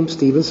then came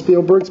Steven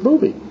Spielberg's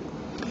movie.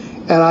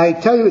 And I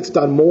tell you, it's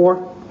done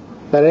more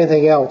than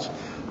anything else.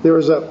 There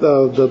was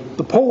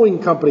the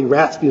polling company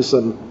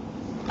Rasmussen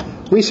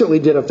recently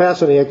did a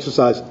fascinating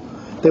exercise.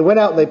 They went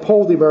out and they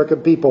polled the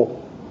American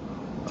people,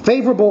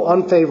 favorable,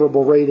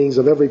 unfavorable ratings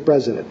of every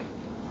president.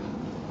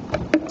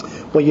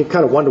 Well, you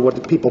kind of wonder what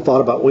the people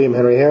thought about William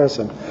Henry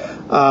Harrison.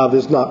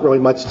 There's not really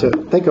much to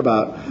think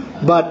about.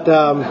 But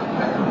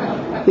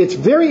it's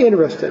very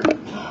interesting.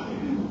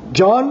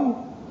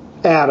 John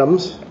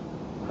Adams,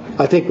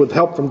 I think with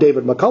help from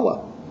David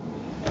McCullough,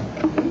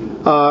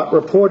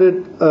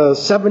 reported a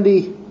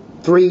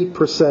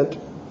 73%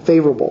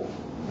 favorable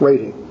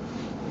rating.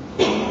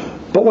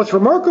 But what's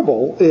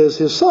remarkable is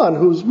his son,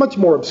 who's much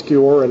more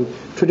obscure and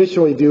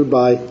traditionally viewed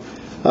by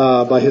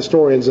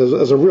historians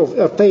as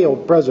a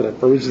failed president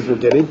for reasons we'll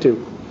get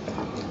into.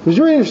 It was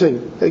very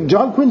interesting.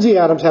 John Quincy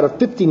Adams had a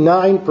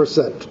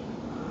 59%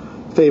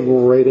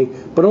 favorable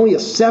rating, but only a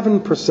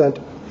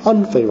 7%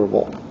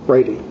 unfavorable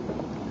rating,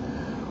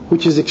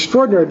 which is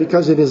extraordinary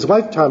because in his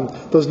lifetime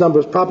those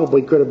numbers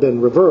probably could have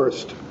been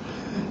reversed.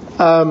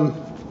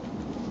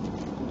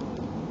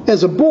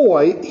 As a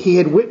boy, he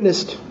had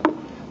witnessed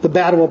the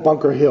Battle of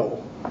Bunker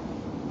Hill.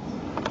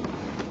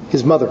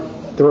 His mother,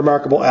 the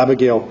remarkable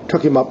Abigail,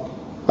 took him up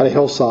on a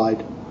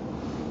hillside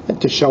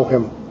to show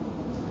him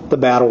the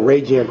battle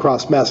raging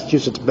across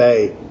Massachusetts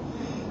Bay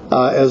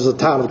as the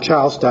town of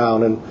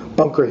Charlestown and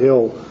Bunker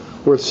Hill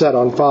were set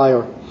on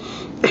fire.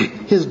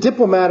 His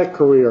diplomatic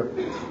career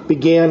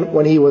began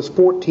when he was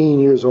 14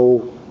 years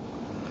old,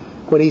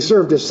 when he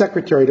served as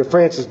secretary to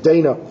Francis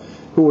Dana,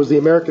 who was the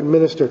American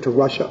minister to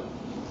Russia.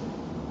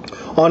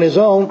 On his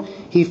own,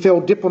 he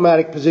filled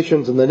diplomatic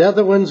positions in the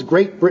Netherlands,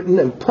 Great Britain,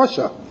 and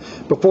Prussia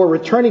before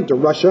returning to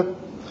Russia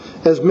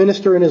as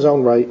minister in his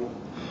own right.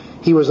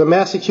 He was a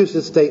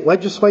Massachusetts state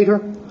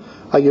legislator,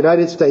 a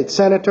United States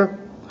senator,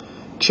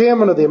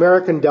 chairman of the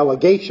American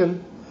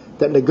delegation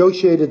that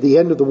negotiated the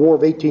end of the War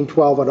of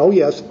 1812, and oh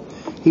yes,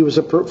 he was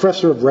a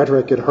professor of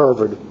rhetoric at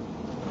Harvard.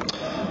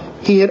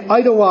 He had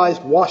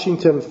idolized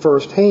Washington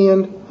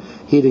firsthand.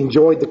 He had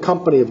enjoyed the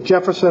company of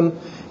Jefferson.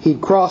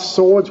 He'd crossed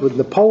swords with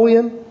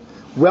Napoleon,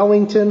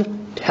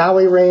 Wellington,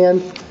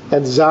 Talleyrand,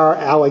 and Tsar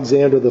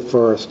Alexander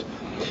I.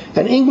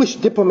 An English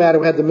diplomat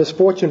who had the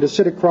misfortune to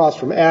sit across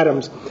from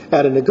Adams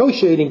at a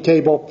negotiating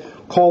table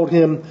called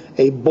him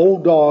a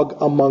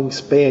bulldog among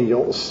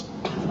spaniels.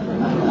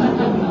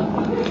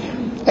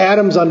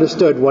 Adams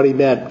understood what he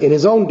meant. In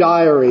his own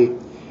diary,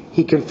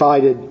 he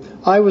confided,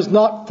 "I was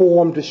not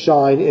formed to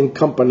shine in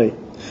company.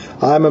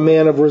 I am a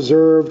man of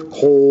reserved,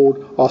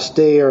 cold,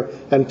 austere,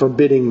 and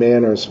forbidding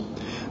manners.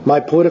 My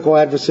political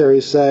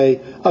adversaries say,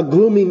 a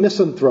gloomy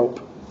misanthrope,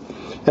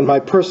 and my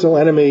personal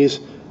enemies,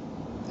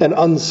 an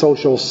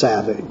unsocial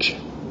savage."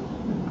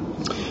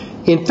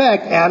 In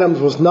fact, Adams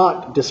was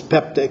not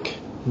dyspeptic,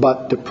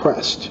 but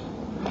depressed.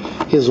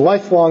 His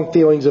lifelong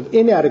feelings of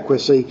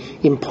inadequacy,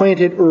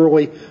 implanted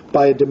early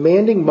by a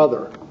demanding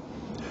mother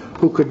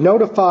who could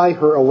notify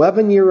her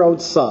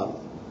 11-year-old son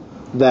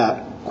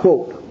that,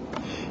 quote,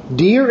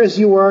 "Dear as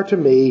you are to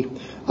me,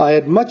 I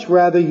had much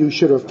rather you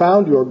should have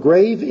found your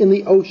grave in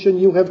the ocean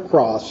you have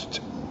crossed,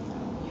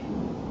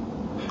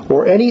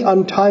 or any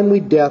untimely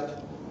death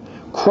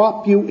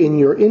crop you in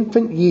your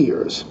infant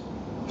years,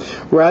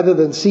 rather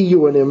than see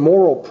you an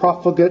immoral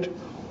profligate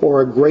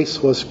or a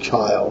graceless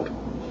child."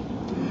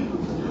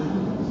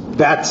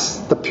 That's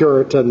the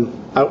Puritan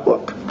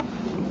outlook.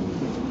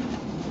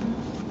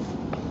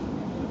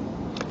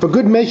 For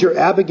good measure,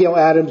 Abigail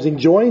Adams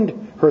enjoined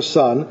her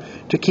son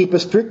to keep a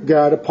strict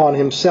guard upon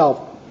himself,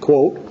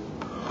 quote,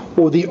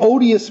 "or the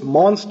odious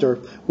monster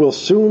will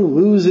soon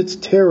lose its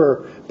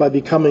terror by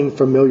becoming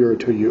familiar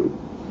to you."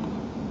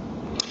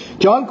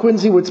 John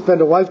Quincy would spend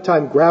a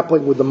lifetime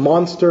grappling with the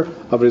monster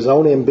of his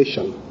own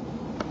ambition.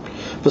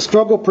 The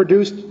struggle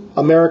produced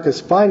America's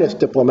finest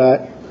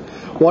diplomat,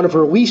 one of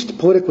her least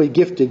politically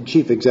gifted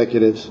chief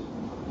executives,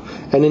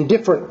 an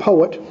indifferent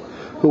poet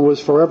who was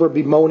forever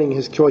bemoaning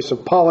his choice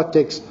of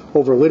politics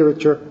over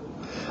literature,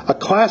 a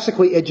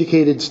classically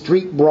educated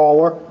street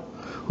brawler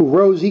who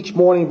rose each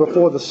morning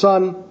before the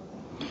sun,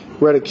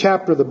 read a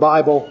chapter of the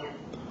Bible,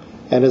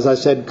 and, as I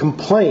said,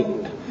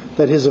 complained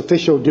that his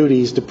official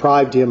duties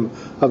deprived him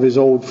of his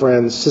old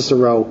friends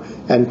Cicero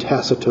and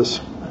Tacitus.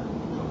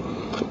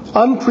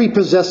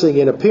 Unprepossessing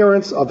in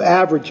appearance, of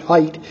average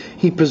height,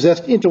 he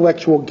possessed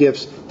intellectual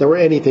gifts that were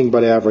anything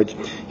but average.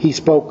 He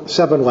spoke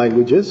 7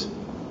 languages.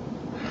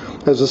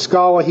 As a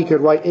scholar, he could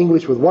write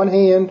English with one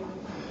hand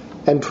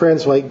and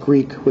translate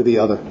Greek with the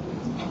other.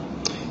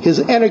 His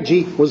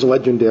energy was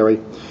legendary.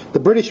 The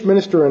British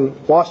minister in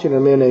Washington,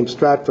 a man named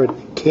Stratford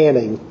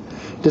Canning,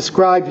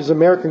 described his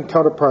American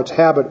counterpart's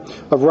habit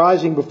of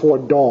rising before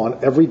dawn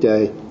every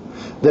day,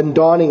 then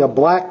donning a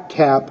black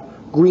cap,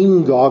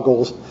 green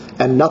goggles,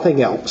 and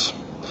nothing else,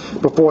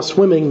 before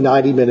swimming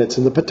 90 minutes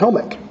in the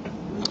Potomac.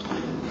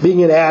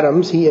 Being an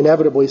Adams, he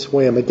inevitably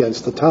swam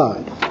against the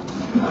tide.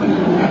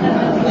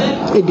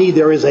 Indeed,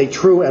 there is a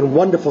true and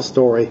wonderful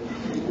story.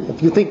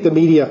 If you think the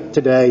media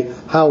today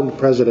hound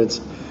presidents,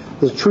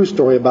 there's a true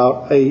story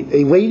about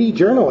a lady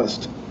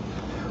journalist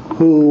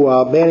who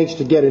managed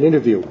to get an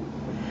interview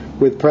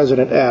with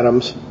President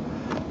Adams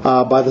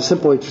by the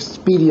simple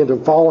expedient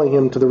of following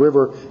him to the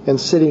river and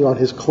sitting on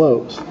his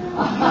clothes.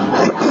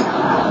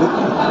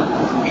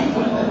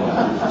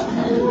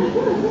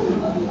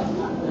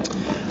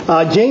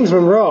 James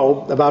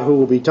Monroe, about who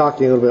we'll be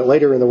talking a little bit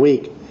later in the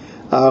week,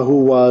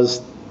 who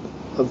was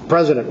the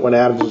president when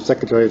Adams was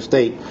Secretary of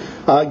State,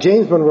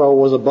 James Monroe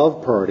was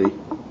above party,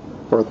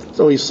 or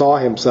so he saw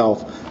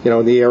himself,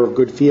 in the air of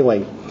good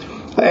feeling.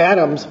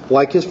 Adams,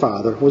 like his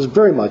father, was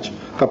very much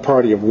a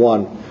party of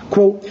one.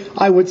 Quote,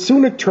 "I would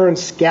sooner turn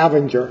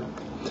scavenger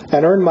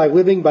and earn my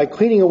living by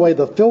cleaning away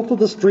the filth of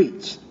the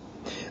streets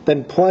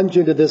than plunge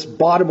into this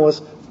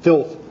bottomless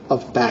filth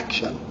of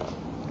faction."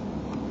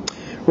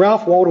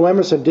 Ralph Waldo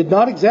Emerson did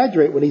not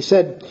exaggerate when he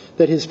said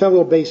that his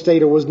fellow Bay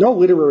Stater was no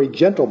literary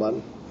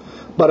gentleman,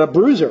 but a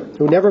bruiser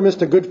who never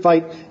missed a good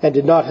fight and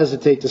did not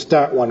hesitate to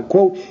start one.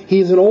 Quote, "He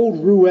is an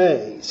old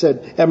roue,"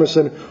 said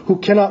Emerson, "who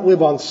cannot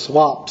live on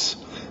slops,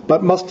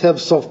 but must have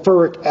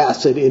sulfuric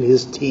acid in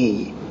his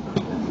tea."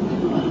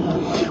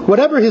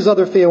 Whatever his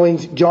other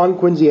failings, John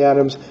Quincy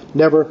Adams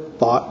never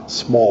thought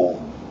small.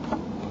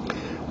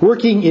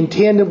 Working in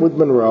tandem with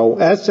Monroe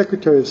as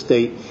Secretary of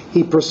State,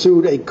 he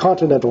pursued a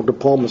continental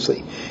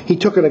diplomacy. He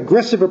took an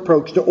aggressive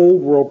approach to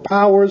old world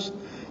powers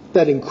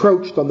that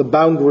encroached on the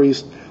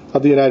boundaries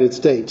of the United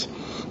States.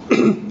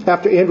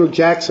 After Andrew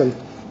Jackson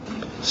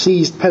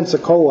seized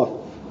Pensacola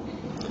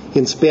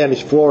in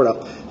Spanish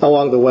Florida,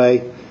 along the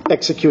way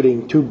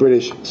executing 2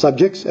 British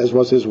subjects, as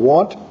was his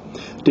wont,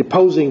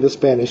 deposing the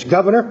Spanish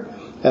governor,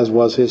 as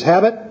was his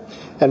habit,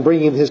 and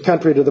bringing his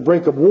country to the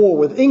brink of war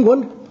with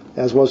England,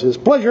 as was his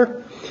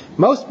pleasure,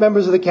 most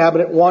members of the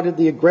cabinet wanted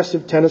the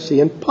aggressive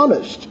Tennessean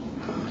punished,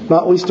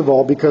 not least of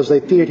all because they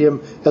feared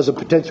him as a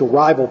potential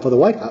rival for the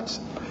White House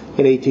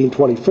in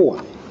 1824.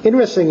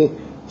 Interesting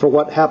for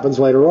what happens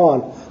later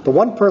on, the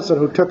one person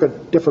who took a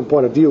different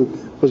point of view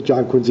was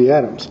John Quincy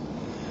Adams,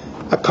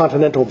 a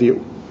continental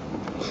view.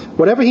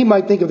 Whatever he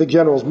might think of the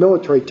general's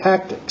military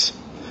tactics,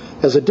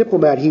 as a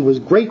diplomat he was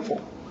grateful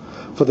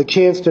for the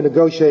chance to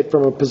negotiate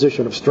from a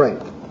position of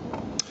strength.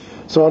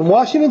 So on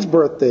Washington's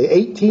birthday,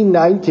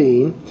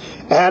 1819,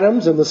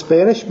 Adams and the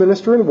Spanish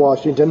minister in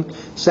Washington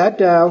sat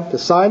down to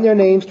sign their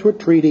names to a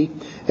treaty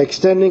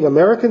extending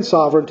American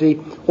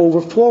sovereignty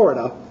over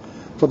Florida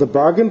for the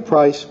bargain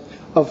price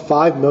of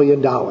 $5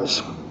 million.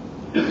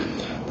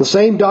 The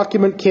same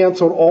document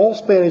canceled all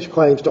Spanish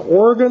claims to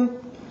Oregon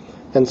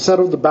and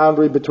settled the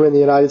boundary between the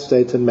United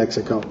States and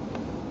Mexico.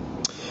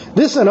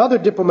 This and other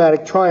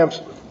diplomatic triumphs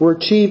were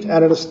achieved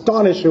at an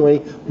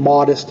astonishingly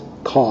modest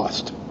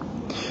cost.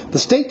 The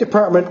State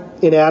Department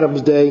in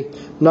Adams' day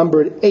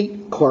numbered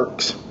 8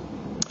 clerks.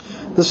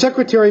 The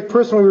Secretary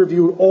personally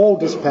reviewed all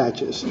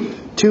dispatches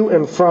to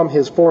and from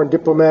his foreign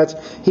diplomats.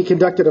 He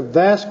conducted a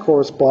vast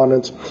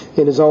correspondence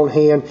in his own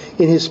hand.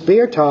 In his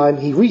spare time,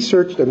 he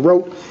researched and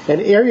wrote an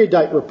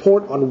erudite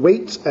report on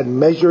weights and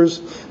measures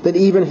that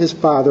even his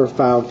father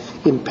found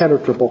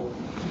impenetrable.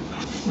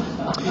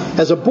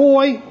 As a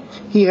boy,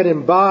 he had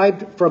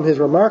imbibed from his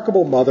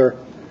remarkable mother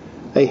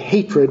a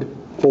hatred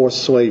for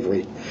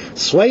slavery.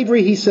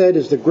 Slavery, he said,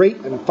 is the great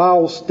and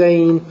foul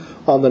stain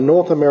on the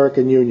North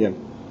American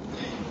Union.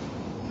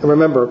 And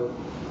remember,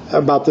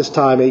 about this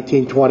time,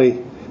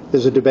 1820,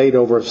 there's a debate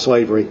over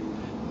slavery,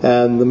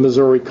 and the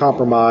Missouri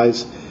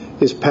Compromise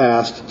is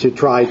passed to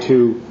try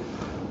to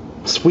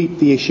sweep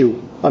the issue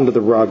under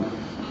the rug.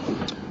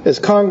 As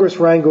Congress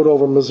wrangled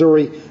over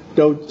Missouri,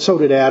 so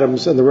did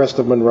Adams and the rest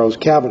of Monroe's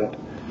cabinet.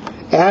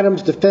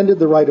 Adams defended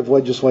the right of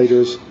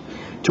legislators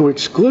to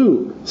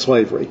exclude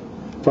slavery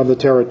from the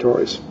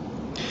territories.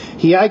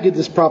 He argued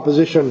this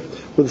proposition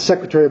with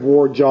Secretary of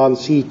War John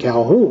C.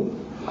 Calhoun,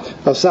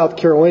 a South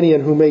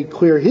Carolinian who made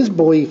clear his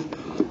belief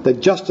that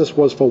justice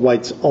was for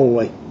whites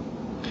only.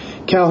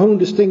 Calhoun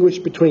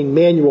distinguished between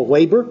manual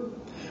labor,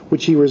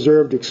 which he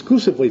reserved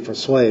exclusively for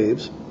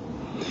slaves,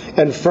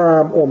 and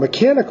farm or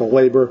mechanical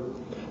labor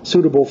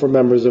suitable for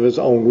members of his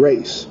own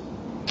race.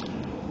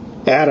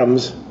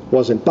 Adams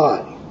wasn't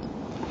buying.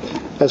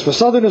 As for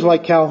Southerners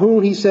like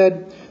Calhoun, he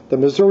said, the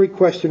Missouri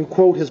question,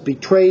 quote, has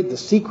betrayed the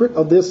secret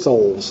of their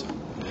souls.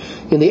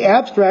 In the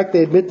abstract,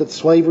 they admit that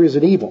slavery is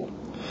an evil.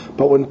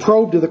 But when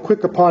probed to the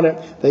quick upon it,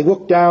 they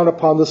look down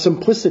upon the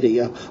simplicity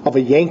of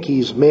a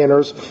Yankee's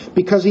manners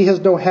because he has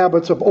no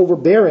habits of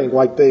overbearing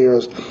like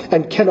theirs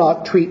and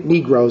cannot treat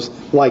Negroes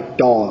like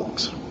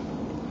dogs.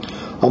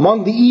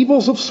 Among the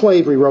evils of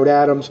slavery, wrote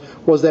Adams,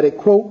 was that it,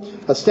 quote,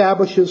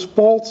 establishes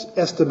false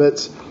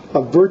estimates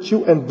of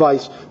virtue and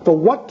vice. For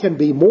what can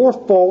be more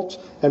false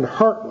and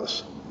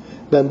heartless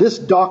than this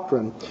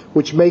doctrine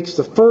which makes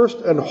the first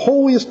and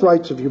holiest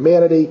rights of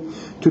humanity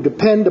to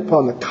depend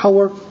upon the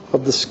color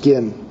of the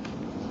skin?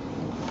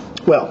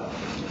 Well,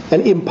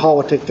 an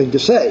impolitic thing to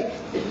say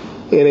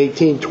in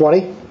 1820.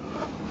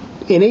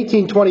 In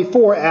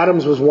 1824,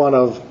 Adams was one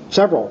of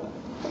several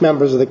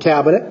members of the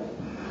cabinet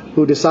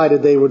who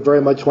decided they would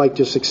very much like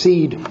to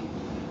succeed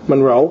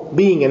Monroe.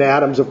 Being an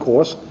Adams, of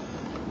course,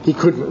 he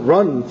couldn't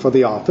run for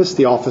the office.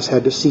 The office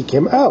had to seek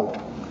him out.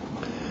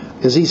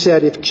 As he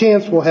said, if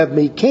chance will have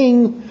me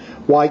king,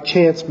 why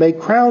chance may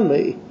crown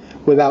me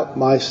without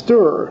my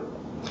stir.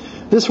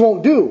 This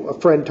won't do, a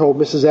friend told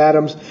Mrs.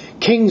 Adams.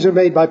 Kings are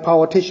made by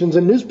politicians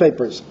and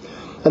newspapers,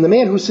 and the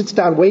man who sits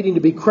down waiting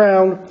to be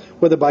crowned,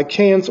 whether by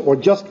chance or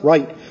just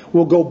right,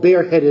 will go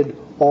bareheaded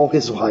all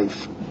his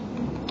life.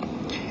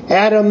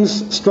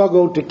 Adams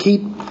struggled to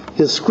keep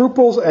his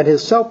scruples and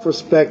his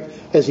self-respect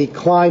as he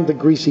climbed the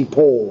greasy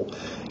pole.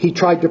 He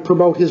tried to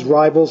promote his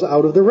rivals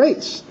out of the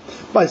race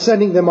by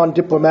sending them on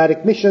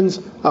diplomatic missions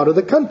out of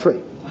the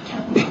country.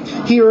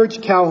 He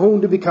urged Calhoun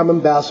to become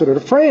ambassador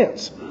to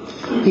France.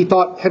 He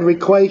thought Henry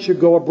Clay should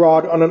go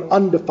abroad on an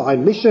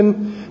undefined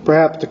mission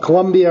perhaps to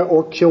Colombia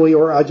or Chile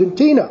or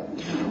Argentina.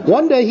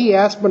 One day he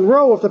asked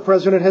Monroe if the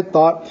president had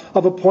thought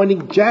of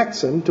appointing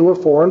Jackson to a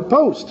foreign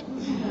post.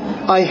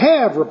 "I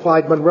have,"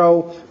 replied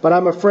Monroe, "but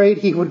I'm afraid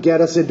he would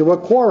get us into a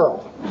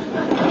quarrel."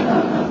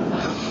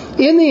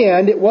 In the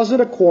end, it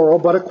wasn't a quarrel,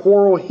 but a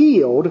quarrel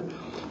healed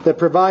that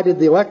provided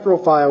the electoral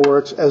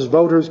fireworks as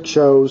voters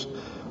chose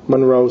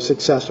Monroe's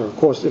successor. Of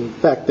course, in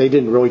fact, they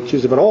didn't really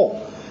choose him at all.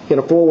 In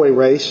a four-way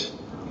race,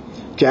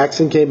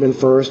 Jackson came in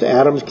first,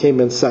 Adams came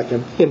in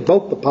second, in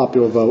both the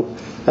popular vote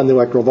and the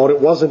electoral vote.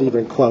 It wasn't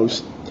even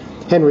close.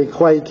 Henry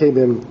Clay came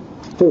in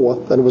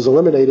fourth and was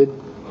eliminated.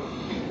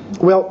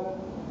 Well,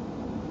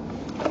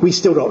 we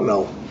still don't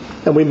know,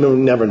 and we will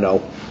never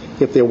know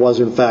if there was,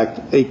 in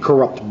fact, a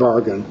corrupt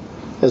bargain,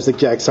 as the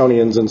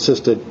Jacksonians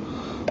insisted.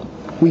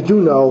 We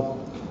do know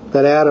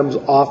that Adams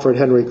offered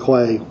Henry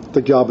Clay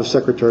the job of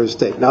Secretary of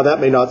State. Now,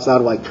 that may not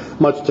sound like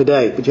much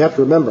today, but you have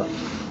to remember,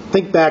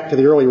 think back to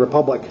the early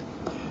republic.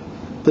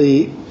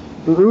 The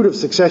route of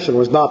succession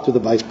was not through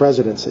the vice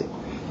presidency,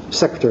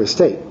 Secretary of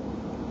State.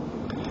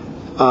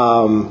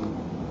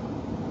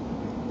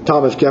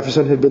 Thomas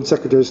Jefferson had been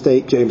Secretary of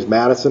State. James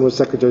Madison was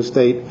Secretary of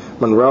State.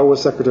 Monroe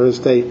was Secretary of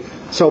State.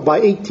 So by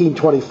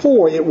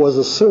 1824, it was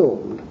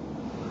assumed,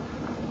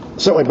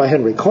 certainly by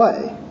Henry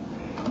Clay,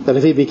 that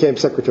if he became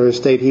Secretary of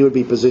State, he would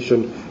be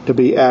positioned to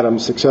be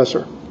Adams'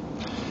 successor.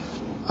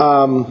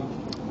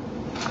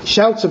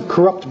 Shouts of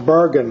corrupt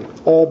bargain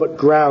all but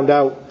drowned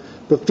out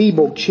the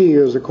feeble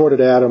cheers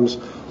accorded Adams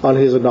on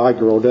his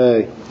inaugural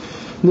day.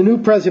 The new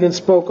president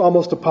spoke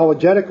almost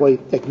apologetically,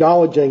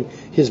 acknowledging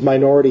his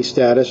minority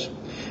status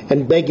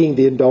and begging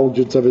the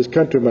indulgence of his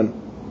countrymen.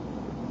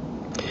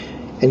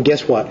 And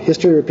guess what?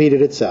 History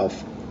repeated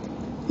itself.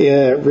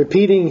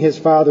 Repeating his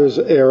father's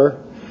error,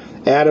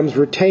 Adams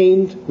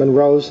retained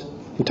Monroe's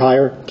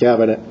entire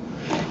cabinet,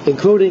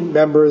 including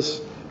members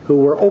who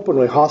were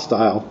openly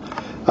hostile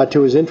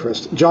to his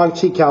interests. John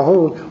C.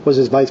 Calhoun was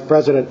his vice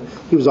president.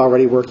 He was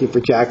already working for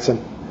Jackson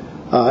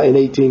in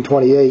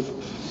 1828.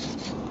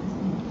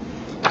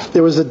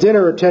 There was a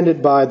dinner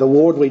attended by the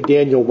lordly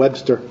Daniel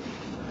Webster,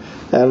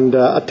 and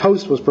a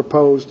toast was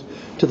proposed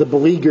to the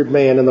beleaguered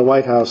man in the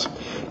White House.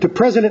 To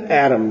President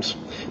Adams,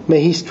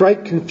 may he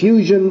strike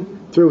confusion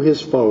through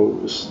his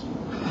foes.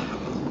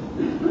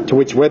 To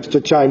which Webster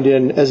chimed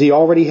in, as he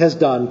already has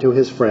done to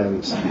his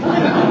friends.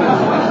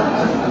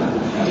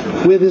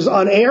 With his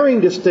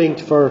unerring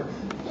distinct for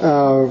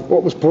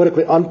what was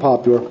politically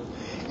unpopular,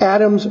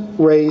 Adams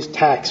raised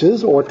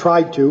taxes, or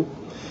tried to,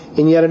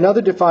 in yet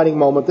another defining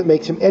moment that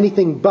makes him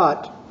anything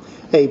but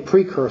a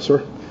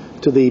precursor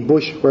to the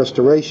Bush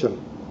restoration.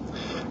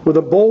 With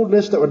a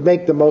boldness that would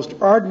make the most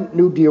ardent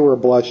New Dealer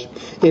blush,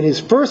 in his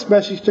first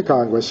message to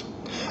Congress,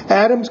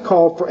 Adams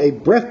called for a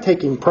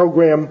breathtaking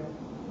program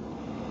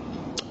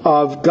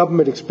of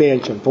government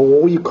expansion for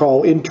what we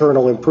call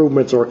internal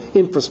improvements or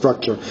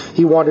infrastructure.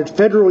 He wanted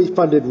federally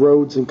funded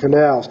roads and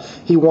canals.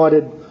 He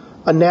wanted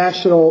a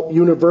national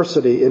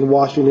university in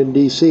Washington,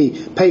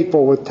 D.C., paid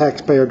for with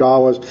taxpayer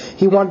dollars.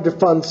 He wanted to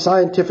fund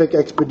scientific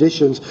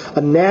expeditions,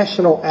 a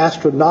national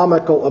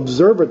astronomical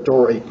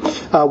observatory,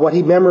 what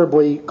he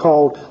memorably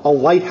called a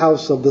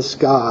lighthouse of the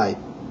sky.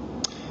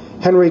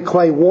 Henry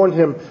Clay warned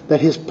him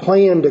that his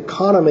planned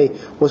economy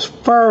was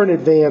far in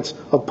advance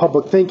of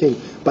public thinking,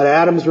 but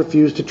Adams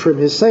refused to trim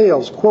his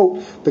sails. Quote,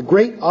 "The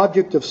great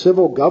object of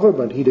civil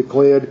government," he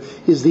declared,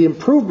 "is the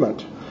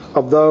improvement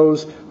of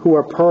those who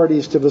are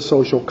parties to the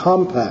social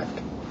compact."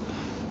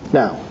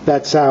 Now,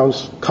 that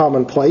sounds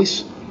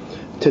commonplace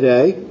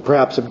today,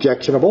 perhaps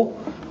objectionable,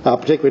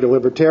 particularly to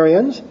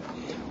libertarians,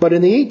 but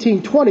in the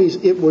 1820s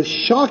it was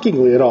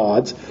shockingly at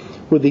odds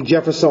with the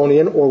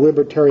Jeffersonian or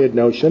libertarian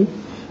notion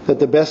that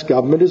the best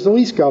government is the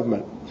least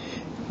government.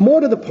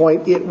 More to the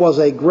point, it was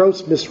a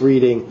gross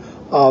misreading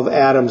of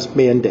Adams'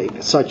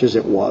 mandate, such as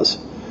it was.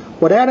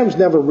 What Adams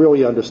never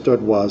really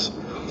understood was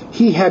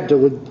he had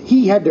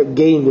to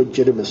gain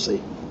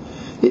legitimacy.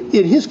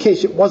 In his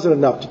case, it wasn't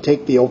enough to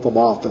take the oath of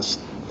office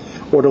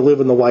or to live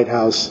in the White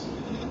House,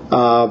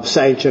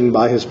 sanctioned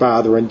by his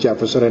father and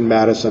Jefferson and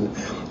Madison.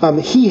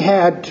 He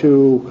had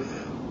to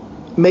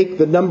make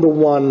the number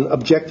one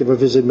objective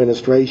of his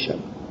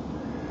administration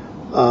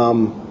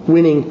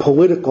winning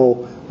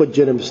political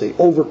legitimacy,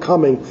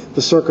 overcoming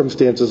the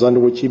circumstances under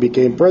which he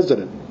became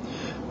president.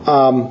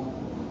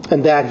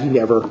 And that he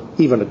never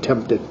even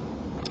attempted.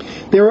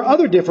 There are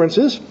other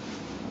differences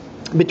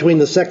between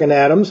the second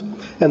Adams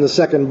and the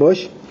second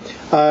Bush.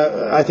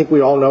 I think we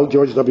all know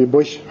George W.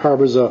 Bush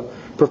harbors a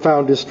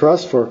profound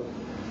distrust for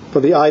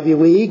the Ivy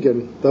League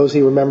and those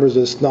he remembers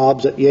as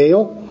snobs at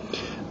Yale.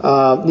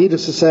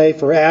 Needless to say,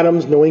 for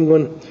Adams, New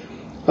England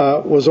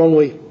was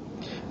only,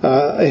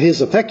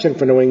 his affection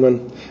for New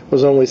England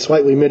was only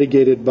slightly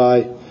mitigated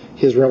by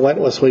his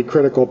relentlessly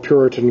critical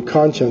Puritan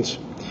conscience.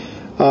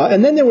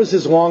 And then there was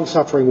his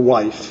long-suffering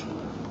wife,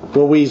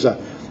 Louisa.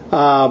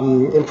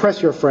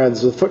 Impress your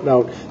friends, as a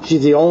footnote,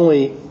 she's the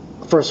only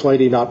First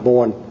Lady not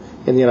born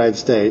in the United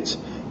States.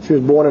 She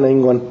was born in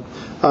England.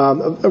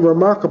 A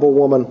remarkable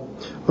woman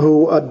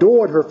who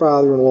adored her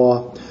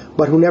father-in-law,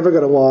 but who never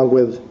got along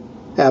with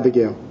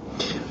Abigail.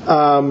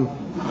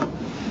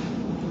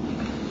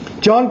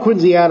 John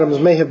Quincy Adams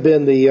may have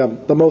been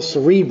the most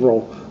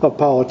cerebral of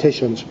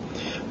politicians.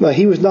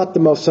 He was not the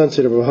most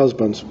sensitive of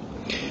husbands.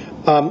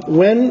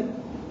 When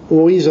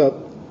Louisa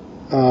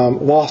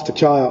lost a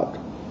child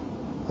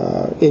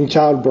in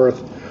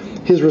childbirth,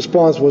 his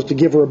response was to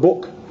give her a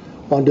book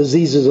on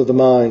diseases of the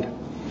mind.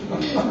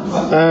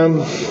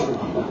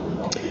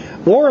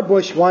 Laura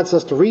Bush wants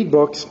us to read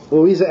books.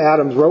 Louisa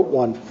Adams wrote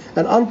one,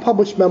 an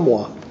unpublished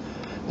memoir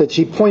that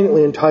she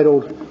poignantly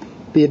entitled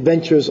The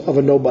Adventures of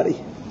a Nobody.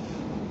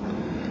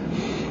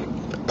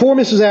 Poor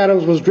Mrs.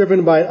 Adams was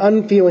driven by an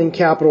unfeeling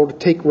capital to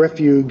take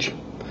refuge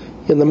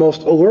in the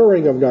most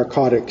alluring of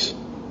narcotics,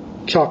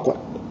 chocolate.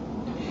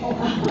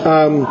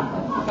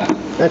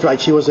 That's right,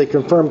 she was a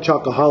confirmed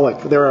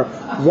chocoholic. There are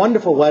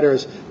wonderful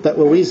letters that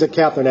Louisa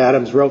Catherine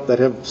Adams wrote that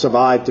have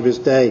survived to this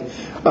day,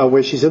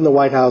 where she's in the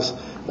White House,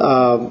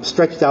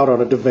 stretched out on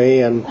a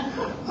divan,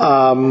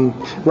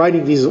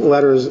 writing these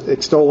letters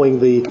extolling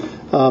the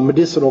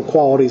medicinal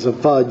qualities of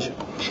fudge.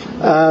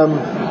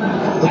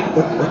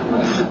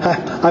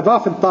 I've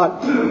often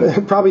thought,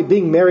 probably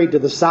being married to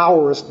the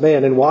sourest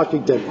man in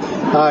Washington,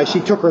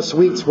 she took her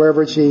sweets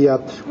wherever she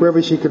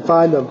could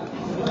find them.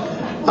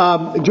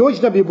 George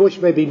W. Bush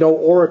may be no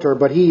orator,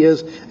 but he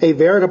is a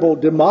veritable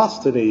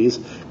Demosthenes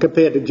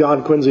compared to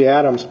John Quincy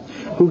Adams,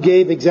 who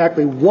gave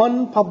exactly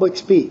one public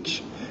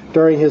speech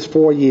during his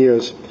 4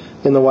 years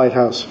in the White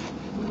House.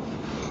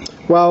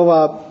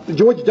 While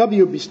George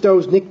W.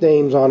 bestows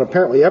nicknames on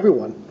apparently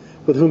everyone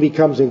with whom he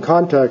comes in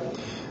contact,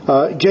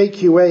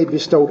 JQA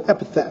bestowed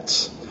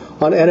epithets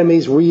on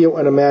enemies real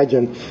and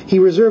imagined. He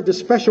reserved a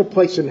special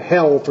place in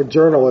hell for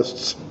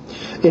journalists.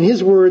 In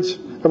his words,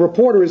 a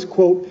reporter is,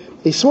 quote,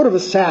 a sort of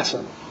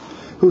assassin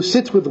who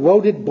sits with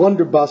loaded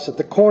blunderbuss at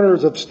the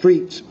corners of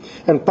streets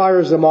and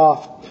fires them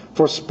off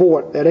for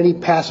sport at any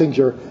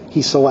passenger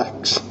he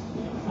selects.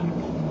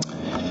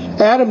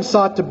 Adams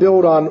sought to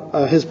build on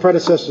his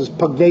predecessor's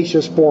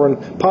pugnacious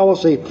foreign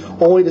policy,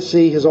 only to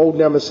see his old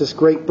nemesis,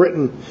 Great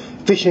Britain,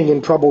 fishing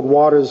in troubled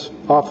waters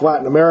off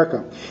Latin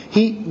America.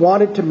 He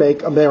wanted to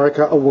make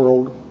America a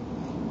world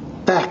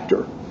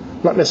factor,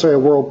 not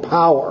necessarily a world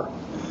power.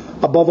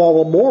 Above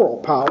all, a moral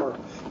power.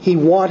 He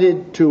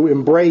wanted to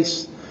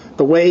embrace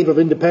the wave of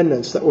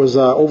independence that was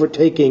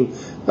overtaking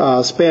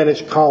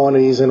Spanish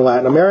colonies in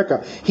Latin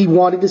America. He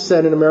wanted to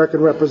send an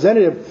American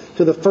representative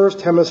to the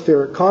first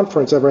hemispheric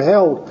conference ever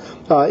held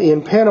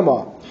in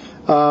Panama.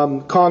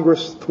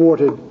 Congress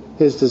thwarted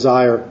his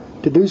desire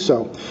to do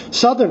so.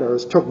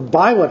 Southerners took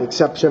violent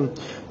exception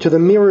to the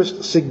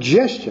merest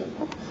suggestion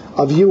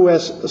of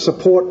U.S.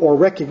 support or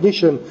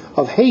recognition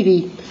of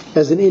Haiti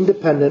as an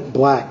independent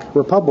black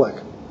republic.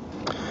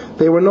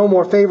 They were no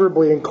more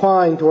favorably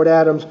inclined toward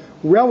Adams'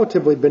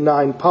 relatively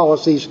benign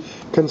policies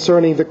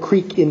concerning the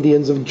Creek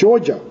Indians of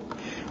Georgia,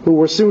 who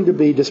were soon to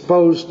be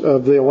disposed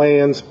of their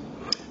lands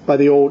by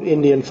the old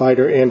Indian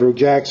fighter Andrew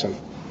Jackson.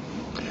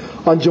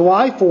 On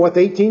July 4th,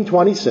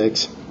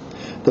 1826,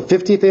 the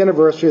 50th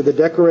anniversary of the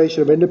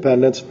Declaration of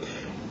Independence,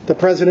 the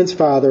President's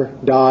father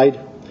died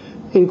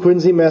in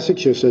Quincy,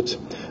 Massachusetts,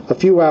 a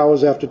few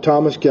hours after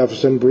Thomas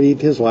Jefferson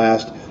breathed his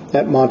last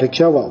at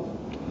Monticello.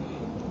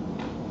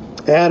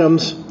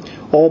 Adams,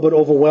 all but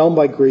overwhelmed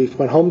by grief,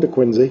 went home to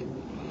Quincy.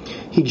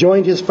 He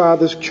joined his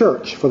father's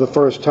church for the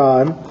first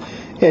time,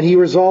 and he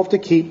resolved to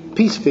keep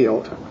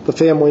Peacefield, the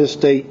family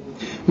estate,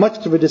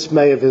 much to the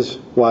dismay of his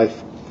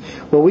wife.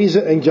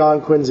 Louisa and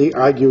John Quincy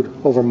argued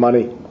over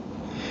money.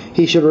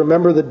 He should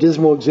remember the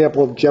dismal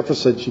example of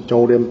Jefferson, she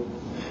told him,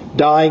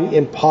 dying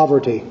in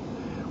poverty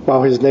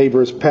while his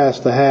neighbors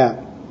passed the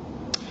hat.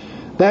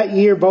 That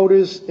year,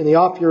 voters in the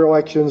off-year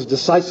elections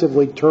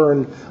decisively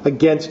turned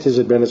against his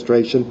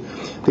administration.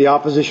 The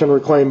opposition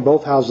reclaimed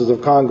both houses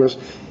of Congress.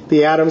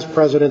 The Adams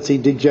presidency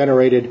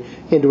degenerated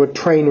into a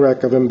train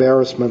wreck of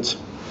embarrassments.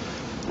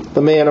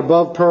 The man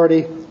above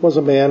party was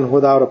a man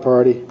without a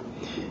party.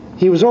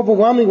 He was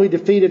overwhelmingly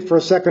defeated for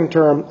a second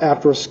term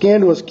after a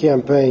scandalous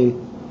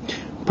campaign,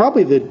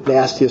 probably the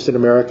nastiest in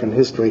American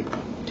history.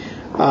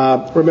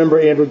 Remember,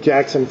 Andrew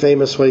Jackson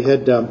famously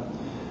had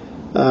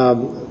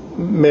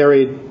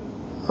married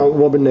a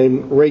woman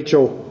named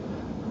Rachel,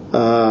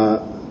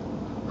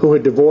 who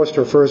had divorced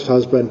her first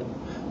husband,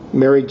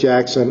 married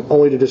Jackson,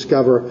 only to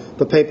discover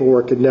the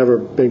paperwork had never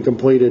been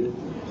completed.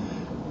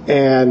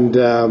 And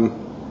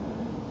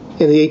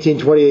in the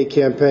 1828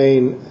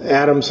 campaign,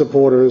 Adams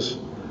supporters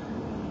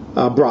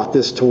brought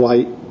this to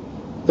light.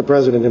 The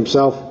president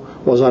himself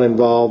was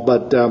uninvolved,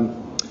 but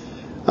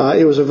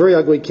it was a very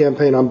ugly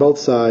campaign on both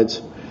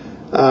sides.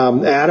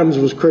 Adams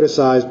was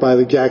criticized by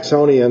the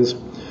Jacksonians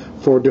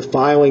for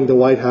defiling the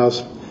White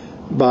House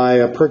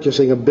by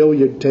purchasing a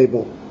billiard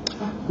table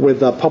with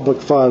public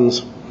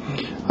funds,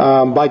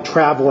 by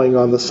traveling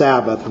on the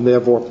Sabbath and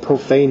therefore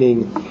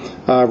profaning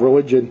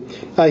religion.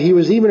 He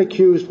was even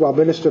accused while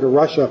minister to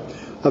Russia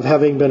of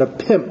having been a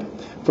pimp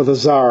for the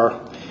Tsar.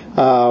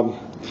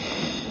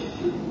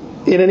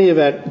 In any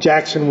event,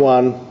 Jackson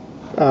won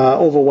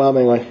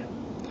overwhelmingly.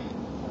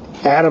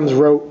 Adams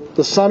wrote,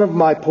 "The sun of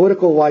my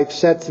political life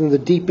sets in the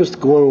deepest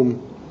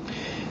gloom.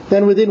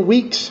 Then within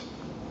weeks,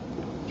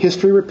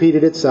 history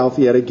repeated itself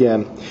yet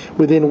again.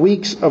 Within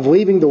weeks of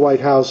leaving the White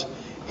House,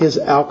 his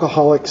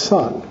alcoholic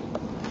son,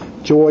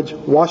 George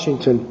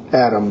Washington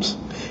Adams.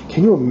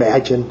 Can you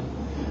imagine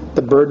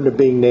the burden of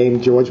being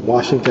named George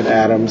Washington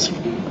Adams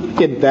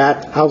in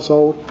that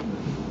household?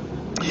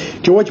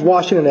 George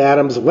Washington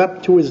Adams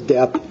wept to his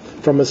death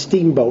from a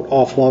steamboat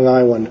off Long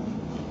Island.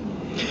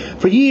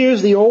 For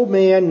years, the old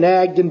man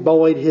nagged and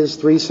bullied his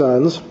three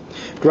sons,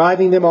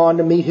 driving them on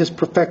to meet his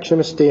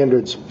perfectionist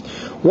standards.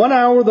 1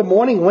 hour of the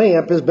morning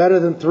lamp is better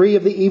than 3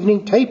 of the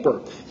evening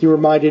taper, he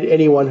reminded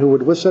anyone who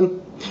would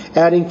listen,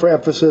 adding for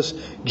emphasis,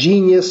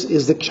 genius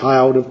is the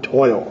child of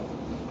toil.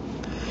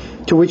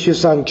 To which his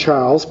son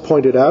Charles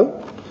pointed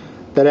out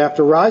that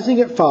after rising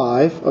at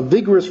 5, a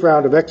vigorous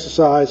round of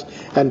exercise,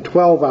 and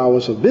 12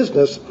 hours of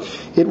business,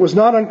 it was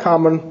not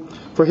uncommon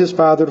for his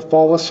father to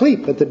fall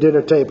asleep at the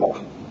dinner table.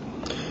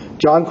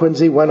 John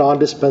Quincy went on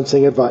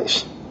dispensing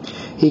advice.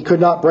 He could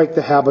not break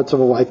the habits of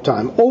a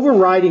lifetime,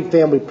 overriding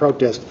family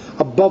protest,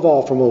 above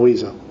all from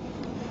Louisa.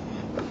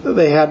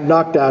 They had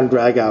knockdown,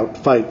 drag-out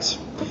fights.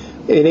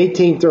 In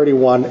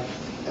 1831,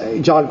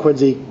 John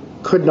Quincy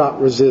could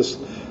not resist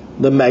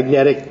the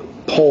magnetic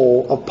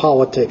pull of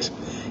politics.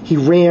 He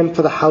ran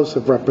for the House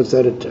of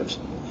Representatives.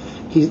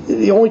 He's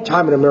the only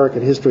time in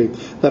American history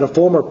that a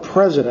former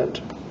president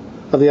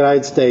of the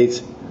United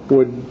States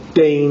would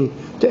deign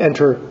to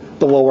enter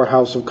the lower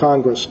house of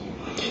Congress.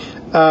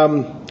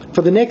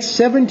 For the next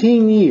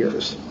 17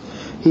 years,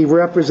 he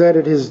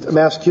represented his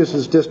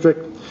Massachusetts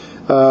district,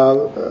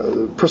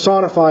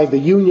 personifying the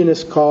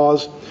Unionist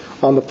cause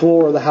on the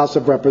floor of the House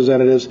of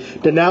Representatives,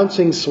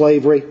 denouncing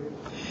slavery,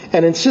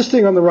 and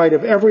insisting on the right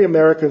of every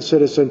American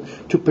citizen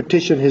to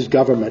petition his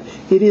government.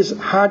 It is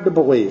hard to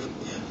believe,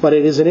 but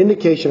it is an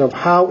indication of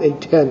how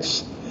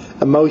intense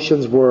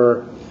emotions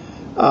were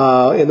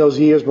in those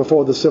years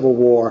before the Civil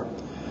War,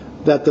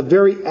 that the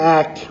very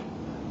act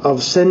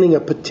of sending a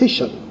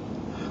petition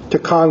to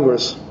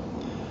Congress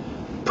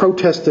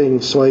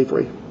protesting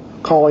slavery,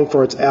 calling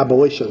for its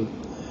abolition,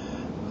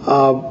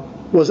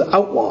 was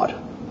outlawed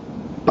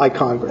by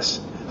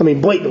Congress. I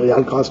mean, blatantly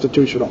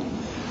unconstitutional.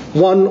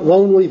 One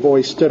lonely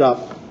voice stood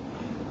up,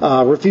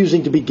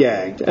 refusing to be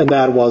gagged, and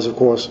that was, of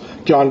course,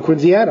 John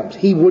Quincy Adams.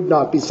 He would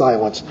not be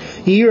silenced.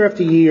 Year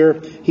after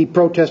year, he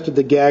protested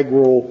the gag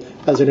rule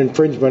as an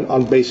infringement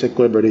on basic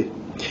liberty.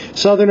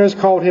 Southerners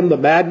called him the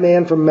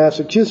madman from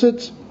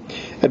Massachusetts.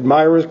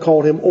 Admirers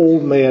called him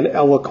old man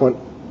eloquent.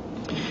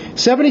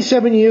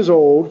 77 years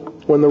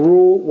old, when the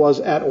rule was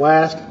at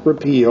last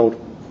repealed,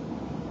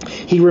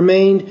 he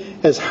remained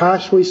as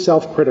harshly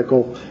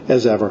self-critical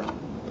as ever.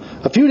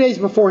 A few days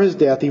before his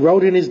death, he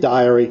wrote in his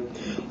diary,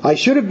 "I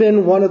should have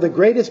been one of the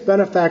greatest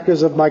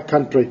benefactors of my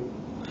country,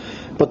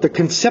 but the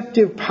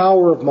conceptive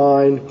power of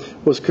mine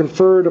was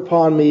conferred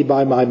upon me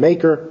by my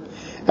Maker,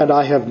 and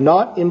I have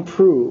not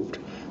improved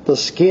the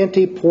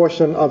scanty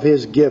portion of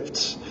his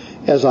gifts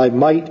as I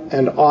might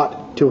and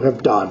ought to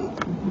have done."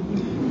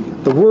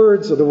 The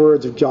words are the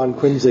words of John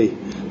Quincy,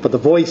 but the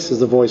voice is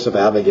the voice of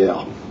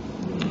Abigail.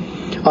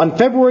 On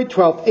February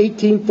 12,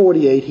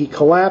 1848, he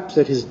collapsed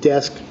at his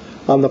desk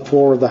on the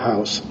floor of the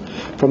House.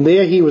 From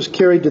there, he was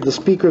carried to the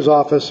Speaker's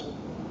office,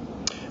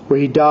 where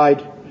he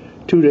died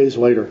 2 days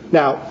later.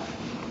 Now,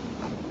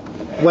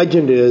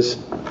 legend is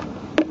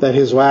that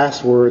his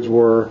last words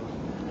were,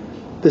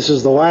 "This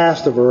is the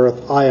last of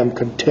earth, I am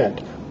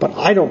content." But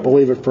I don't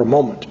believe it for a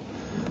moment,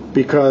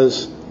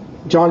 because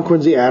John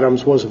Quincy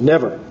Adams was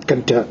never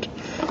content.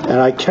 And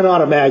I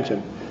cannot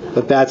imagine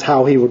that that's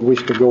how he would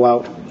wish to go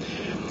out.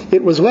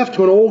 It was left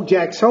to an old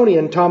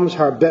Jacksonian, Thomas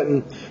Hart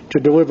Benton, to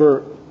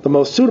deliver the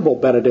most suitable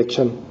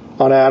benediction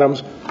on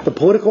Adams, the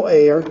political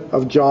heir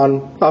of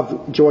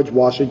George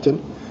Washington.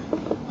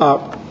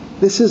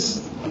 This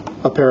is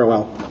a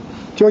parallel.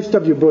 George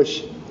W.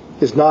 Bush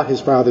is not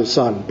his father's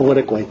son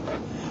politically.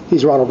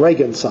 He's Ronald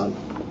Reagan's son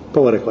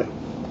politically.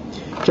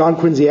 John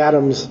Quincy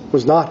Adams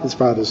was not his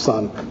father's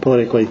son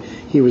politically.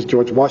 He was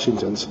George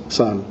Washington's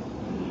son,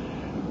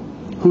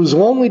 whose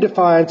lonely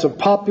defiance of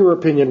popular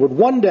opinion would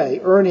one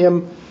day earn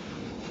him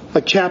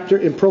a chapter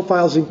in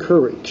Profiles in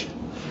Courage,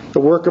 the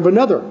work of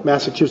another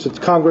Massachusetts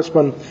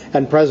congressman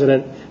and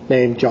president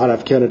named John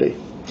F. Kennedy.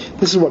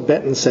 This is what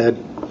Benton said: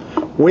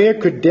 "Where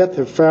could death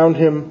have found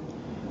him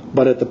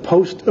but at the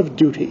post of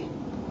duty?"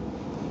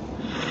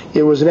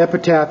 It was an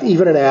epitaph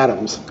even an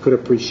Adams could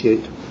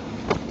appreciate.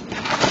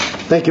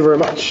 Thank you very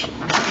much.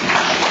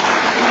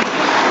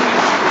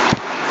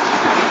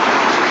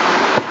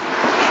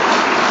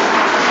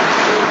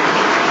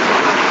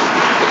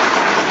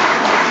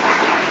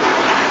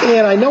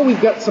 And I know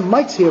we've got some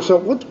mics here, so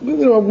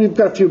we've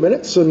got a few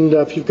minutes, and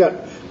if you've got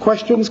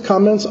questions,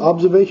 comments,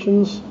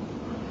 observations,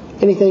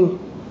 anything,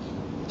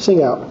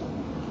 sing out.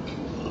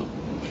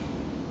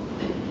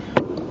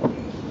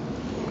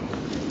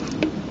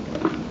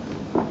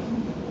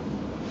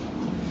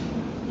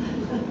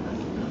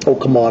 Oh,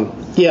 come on.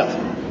 Yeah.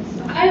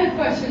 I have a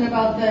question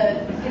about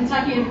the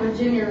Kentucky and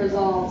Virginia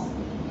resolves.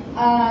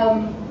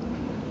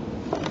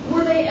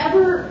 Were they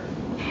ever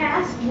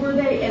passed? Were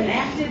they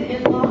enacted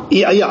in law?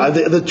 Yeah.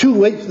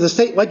 The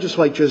state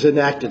legislatures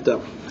enacted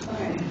them.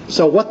 Okay.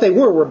 So what they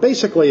were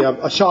basically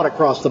a shot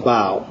across the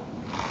bow.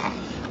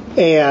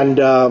 And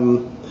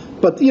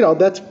but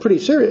that's pretty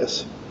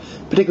serious,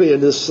 particularly in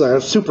this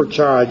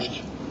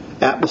supercharged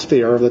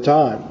atmosphere of the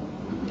time.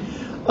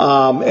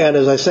 And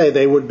as I say,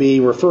 they would be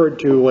referred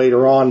to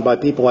later on by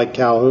people like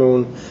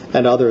Calhoun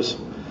and others.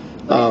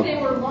 But if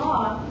they were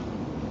law,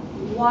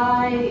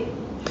 why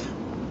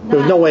There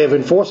was no way of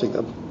enforcing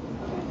them.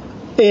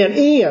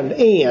 And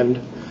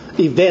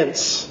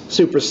events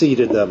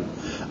superseded them.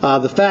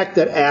 The fact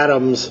that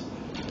Adams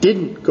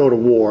didn't go to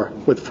war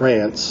with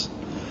France,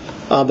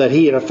 that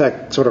he in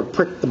effect sort of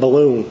pricked the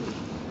balloon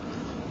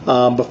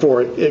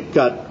before it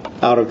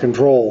got out of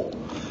control.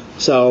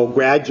 So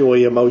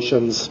gradually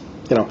emotions,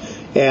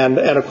 and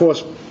of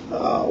course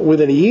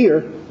within a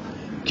year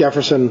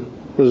Jefferson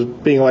was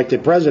being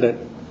elected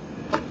president.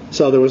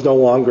 So there was no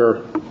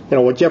longer,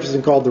 what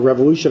Jefferson called the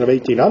Revolution of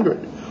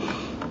 1800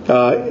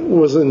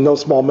 was in no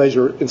small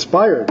measure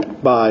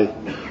inspired by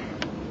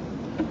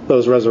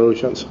those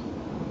resolutions.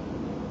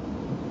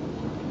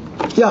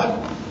 Yeah.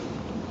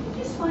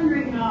 Just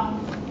wondering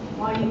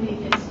why you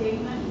made that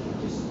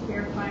statement, just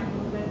verifying a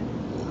little bit,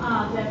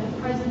 that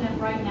the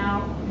president right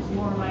now is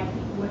more like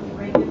with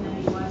Reagan than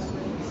he was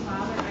with his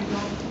father. I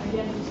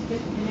didn't just get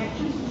the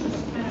connections,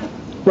 just kind of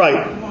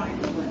Right.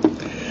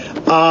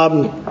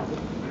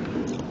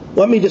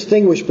 Let me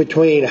distinguish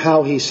between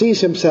how he sees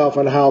himself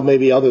and how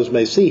maybe others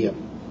may see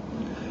him.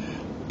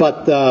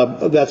 But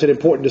that's an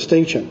important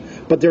distinction.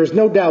 But there's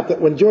no doubt that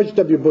when George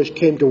W. Bush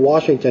came to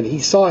Washington, he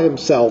saw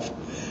himself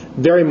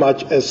very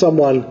much as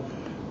someone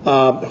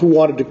who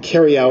wanted to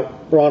carry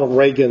out Ronald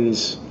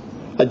Reagan's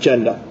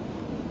agenda.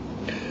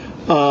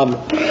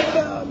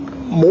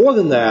 More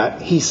than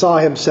that, he saw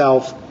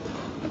himself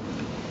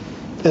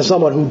as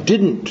someone who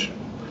didn't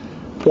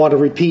want to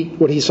repeat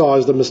what he saw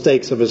as the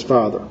mistakes of his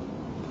father.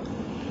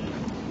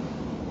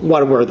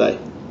 What were they?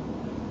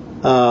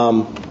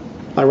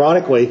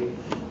 Ironically,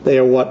 they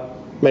are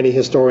what many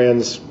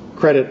historians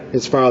credit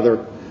his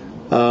father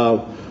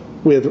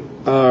with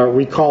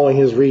recalling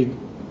his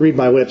read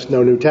my lips,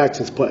 no new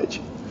taxes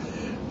pledge.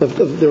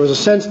 There was a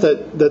sense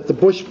that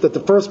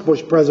the first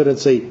Bush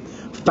presidency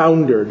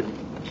foundered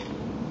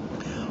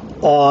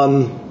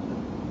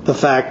on the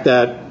fact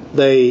that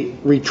they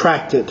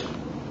retracted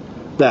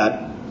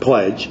that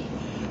pledge.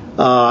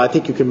 I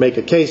think you can make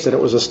a case that it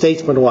was a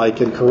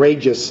statesmanlike and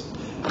courageous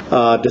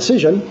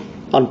decision,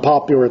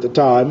 unpopular at the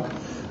time,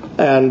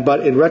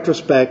 but in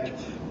retrospect,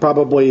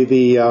 probably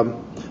the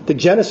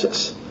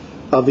genesis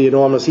of the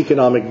enormous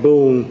economic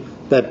boom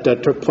that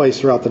took place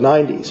throughout the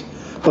 90s.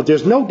 But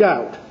there's no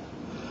doubt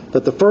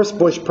that the first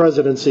Bush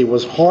presidency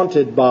was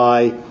haunted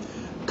by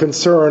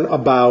concern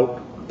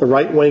about the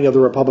right wing of the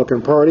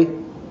Republican Party,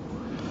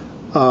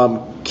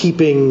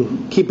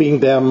 keeping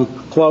them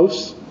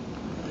close,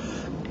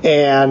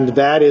 and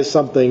that is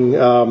something,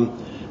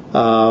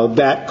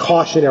 that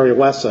cautionary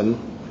lesson,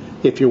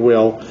 if you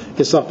will,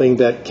 is something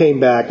that came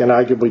back and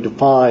arguably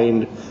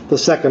defined the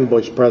second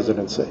Bush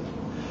presidency.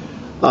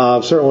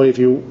 Certainly if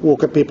you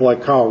look at people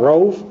like Karl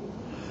Rove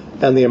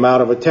and the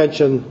amount of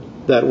attention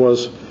that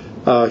was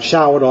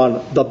showered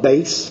on the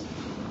base,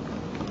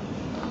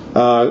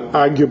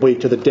 arguably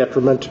to the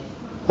detriment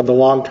of the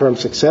long-term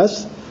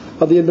success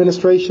of the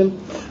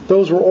administration,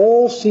 those were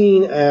all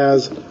seen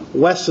as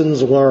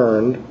lessons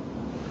learned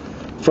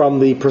from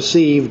the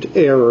perceived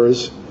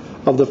errors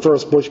of the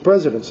first Bush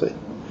presidency.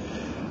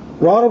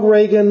 Ronald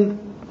Reagan,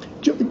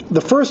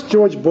 the first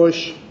George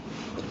Bush,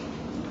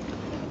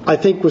 I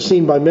think was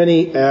seen by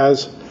many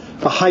as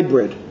a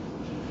hybrid,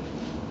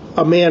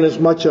 a man as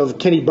much of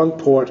Kenny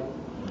Bunkport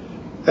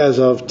as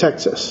of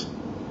Texas,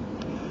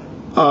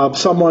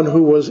 someone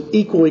who was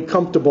equally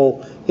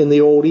comfortable in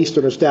the old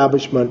Eastern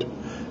establishment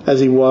as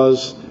he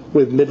was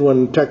with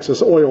Midland,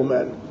 Texas oil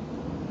men.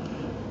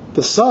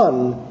 The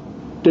son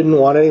didn't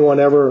want anyone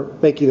ever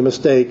making the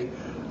mistake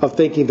of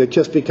thinking that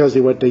just because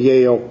he went to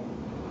Yale,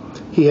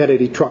 he had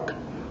any truck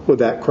with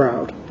that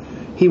crowd.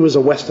 He was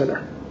a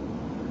Westerner,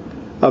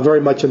 very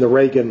much in the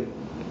Reagan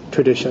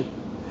tradition.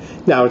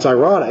 Now, it's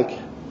ironic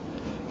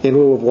in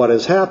lieu of what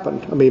has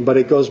happened. But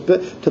it goes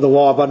to the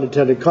law of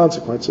unintended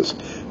consequences.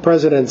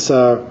 Presidents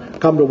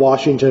come to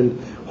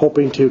Washington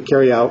hoping to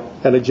carry out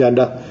an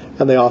agenda,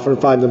 and they often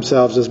find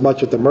themselves as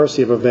much at the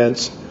mercy of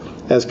events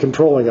as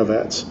controlling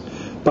events.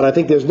 But I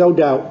think there's no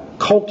doubt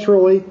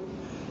culturally,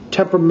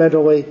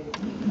 temperamentally,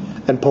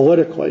 and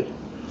politically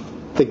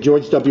that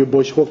George W.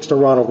 Bush looks to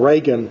Ronald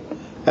Reagan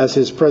as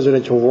his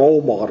presidential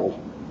role model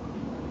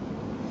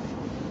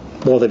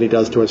more than he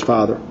does to his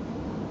father.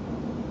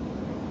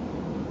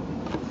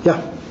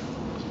 Yeah?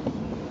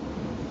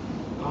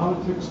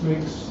 Politics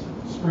makes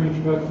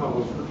strange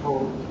bedfellows, we're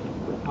told.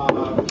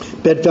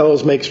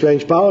 Bedfellows make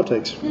strange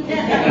politics.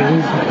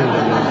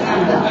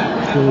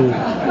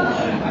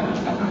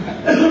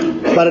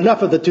 But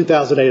enough of the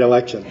 2008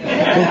 election.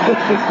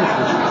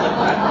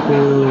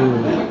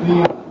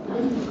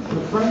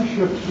 The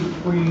friendships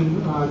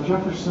between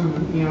Jefferson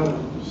and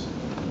Adams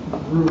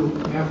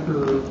grew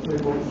after they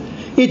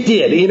both... It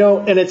did,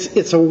 and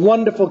it's a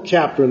wonderful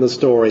chapter in the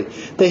story.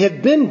 They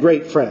had been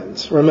great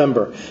friends,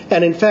 remember.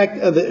 And in fact,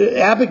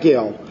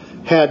 Abigail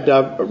had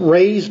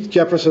raised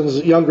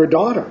Jefferson's younger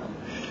daughter,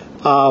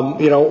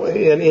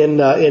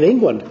 in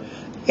England.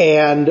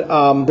 And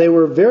they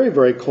were very,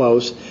 very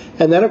close.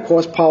 And then, of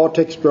course,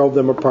 politics drove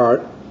them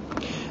apart.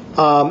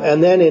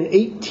 And then in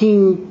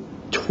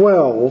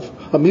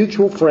 1812, a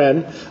mutual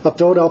friend, a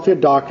Philadelphia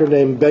doctor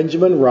named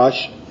Benjamin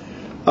Rush,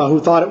 who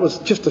thought it was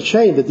just a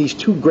shame that these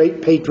two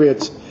great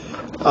patriots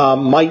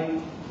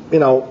might,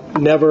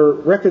 never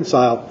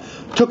reconcile,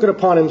 took it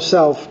upon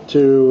himself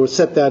to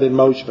set that in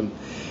motion.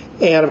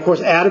 And, of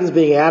course, Adams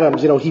being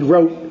Adams, he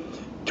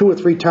wrote 2 or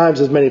 3 times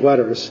as many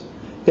letters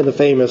in the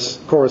famous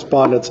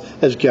correspondence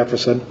as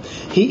Jefferson.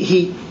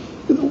 The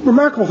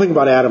remarkable thing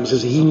about Adams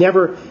is he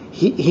never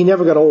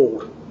got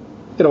old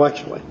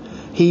intellectually.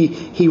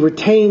 He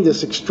retained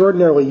this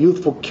extraordinarily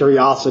youthful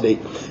curiosity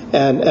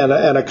and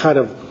a kind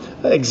of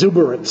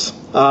exuberance.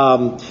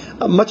 A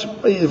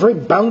very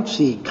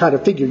bouncy kind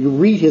of figure. You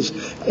read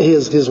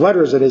his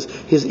letters and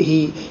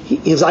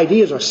his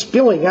ideas are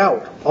spilling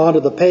out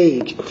onto the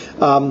page.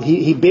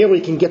 He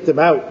barely can get them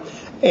out.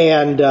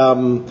 And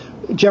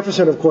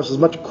Jefferson, of course, is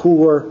much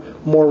cooler,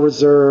 more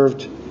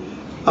reserved.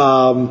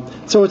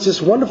 So it's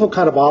this wonderful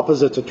kind of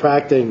opposites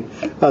attracting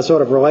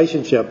sort of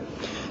relationship.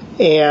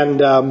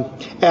 And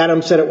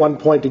Adams said at one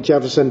point to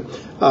Jefferson,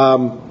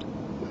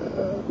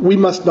 we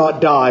must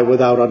not die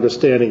without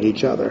understanding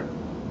each other.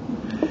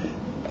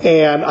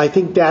 And I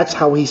think that's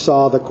how he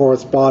saw the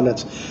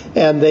correspondence.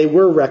 And they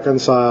were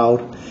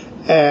reconciled.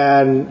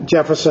 And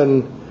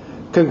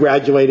Jefferson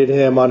congratulated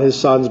him on his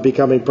son's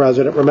becoming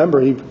president.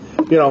 Remember,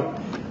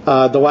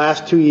 the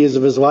last 2 years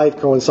of his life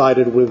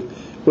coincided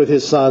with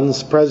his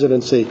son's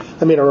presidency.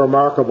 I mean, a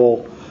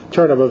remarkable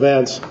turn of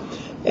events.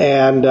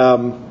 And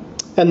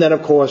then,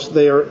 of course,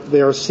 they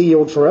are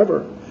sealed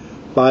forever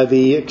by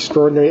the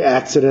extraordinary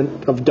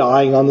accident of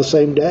dying on the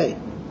same day.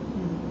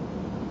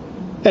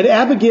 And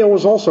Abigail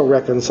was also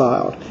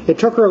reconciled. It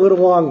took her a little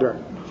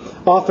longer.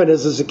 Often,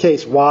 as is the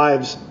case,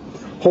 wives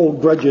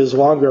hold grudges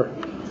longer.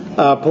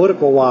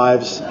 Political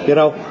wives,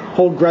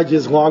 hold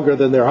grudges longer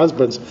than their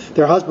husbands.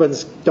 Their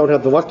husbands don't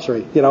have the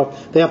luxury.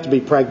 They have to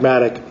be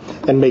pragmatic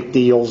and make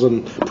deals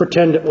and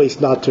pretend at least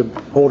not to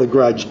hold a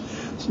grudge.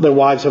 So their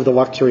wives have the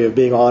luxury of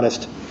being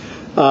honest.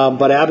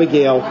 But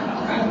Abigail,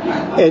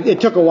 it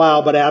took a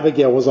while, but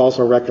Abigail was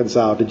also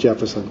reconciled to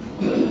Jefferson.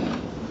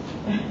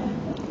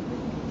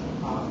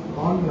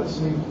 On that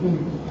same thing,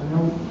 I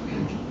know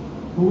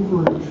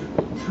Hoover and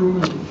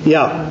Truman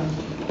Yeah.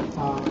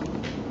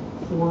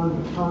 Ford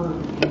and Carter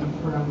became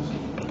friends.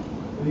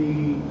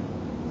 The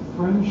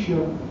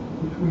friendship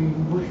between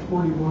Bush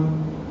 41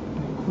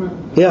 and Clinton,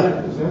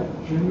 is that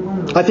genuine?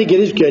 Or I think it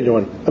is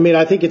genuine. I mean,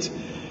 I think it's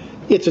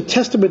a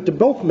testament to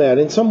both men,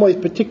 in some ways,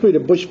 particularly to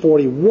Bush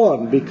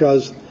 41,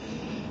 because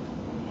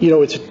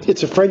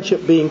it's a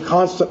friendship being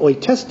constantly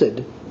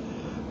tested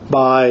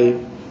by,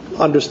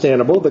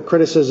 understandable, the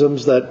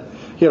criticisms that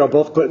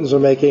both Clintons are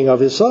making of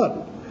his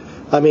son.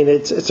 I mean,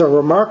 it's a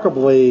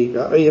remarkably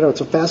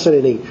it's a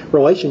fascinating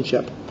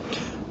relationship.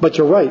 But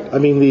you're right. I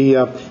mean,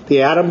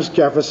 the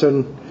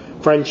Adams-Jefferson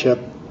friendship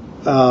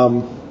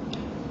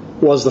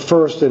was the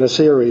first in a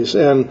series,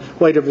 and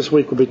later this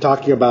week we'll be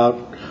talking about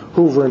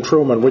Hoover and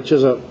Truman, which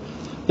is a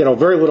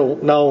very little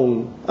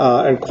known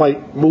and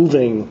quite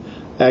moving,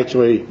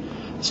 actually,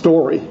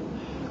 story.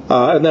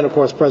 And then, of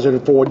course,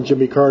 President Ford and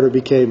Jimmy Carter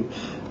became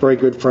very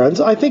good friends.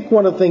 I think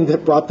one of the things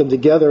that brought them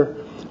together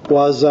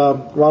was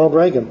Ronald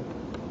Reagan.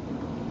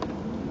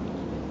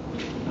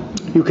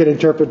 You can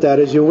interpret that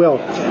as you will.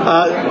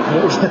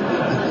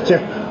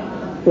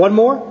 One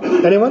more?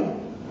 Anyone?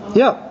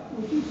 Yeah.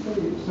 Would you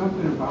say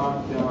something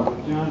about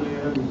John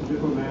Adams'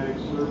 diplomatic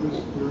service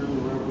during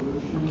the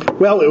Revolution?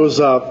 Well, it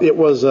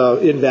was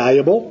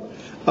invaluable.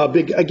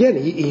 Again,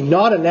 he's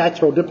not a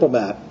natural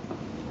diplomat,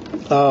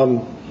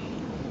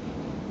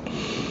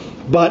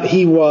 but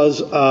he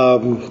was,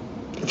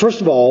 first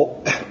of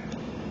all,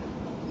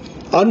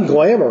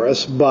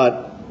 unglamorous,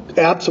 but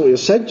absolutely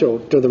essential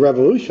to the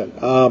Revolution.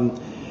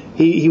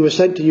 He was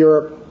sent to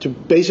Europe to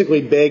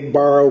basically beg,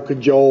 borrow,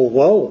 cajole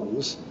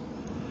loans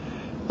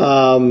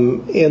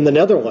in the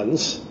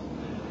Netherlands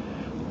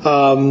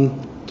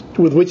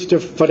with which to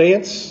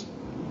finance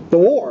the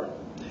war,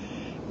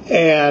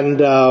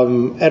 and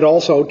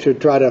also to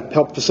try to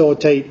help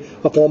facilitate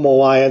a formal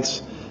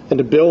alliance and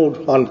to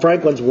build on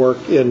Franklin's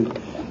work in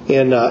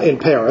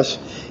Paris.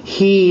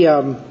 He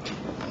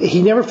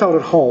never felt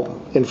at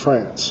home in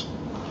France.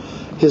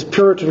 His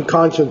Puritan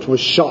conscience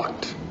was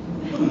shocked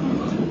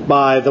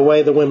by the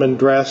way the women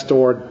dressed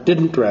or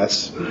didn't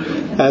dress,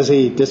 as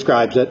he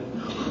describes it.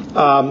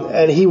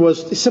 And he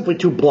was simply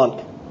too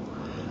blunt.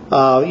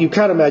 You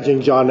can't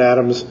imagine John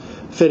Adams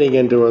fitting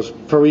into a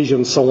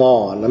Parisian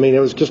salon. I mean, it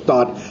was just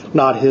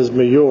not his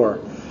milieu.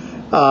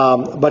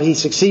 But he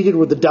succeeded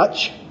with the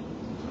Dutch.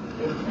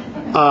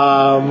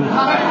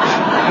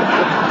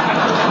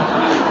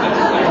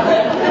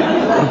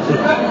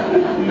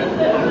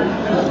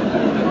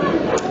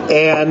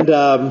 And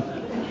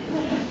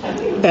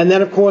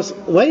then, of course,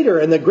 later,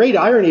 in the great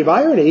irony of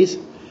ironies,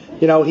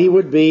 he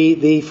would be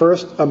the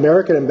first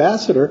American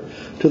ambassador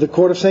to the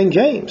court of St.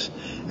 James.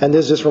 And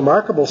there's this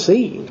remarkable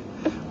scene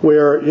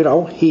where,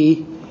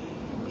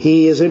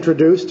 he is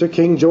introduced to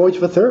King George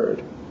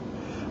III,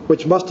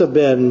 which must have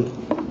been,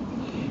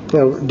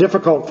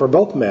 difficult for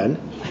both men.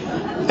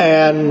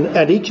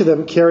 And each of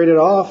them carried it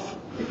off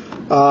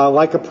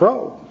like a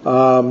pro.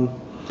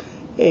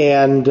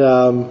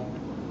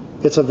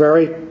 It's a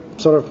very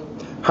sort of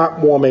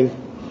heartwarming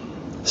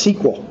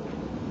sequel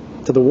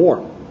to the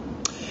war.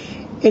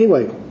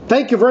 Anyway,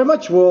 thank you very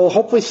much. We'll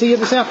hopefully see you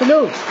this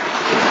afternoon.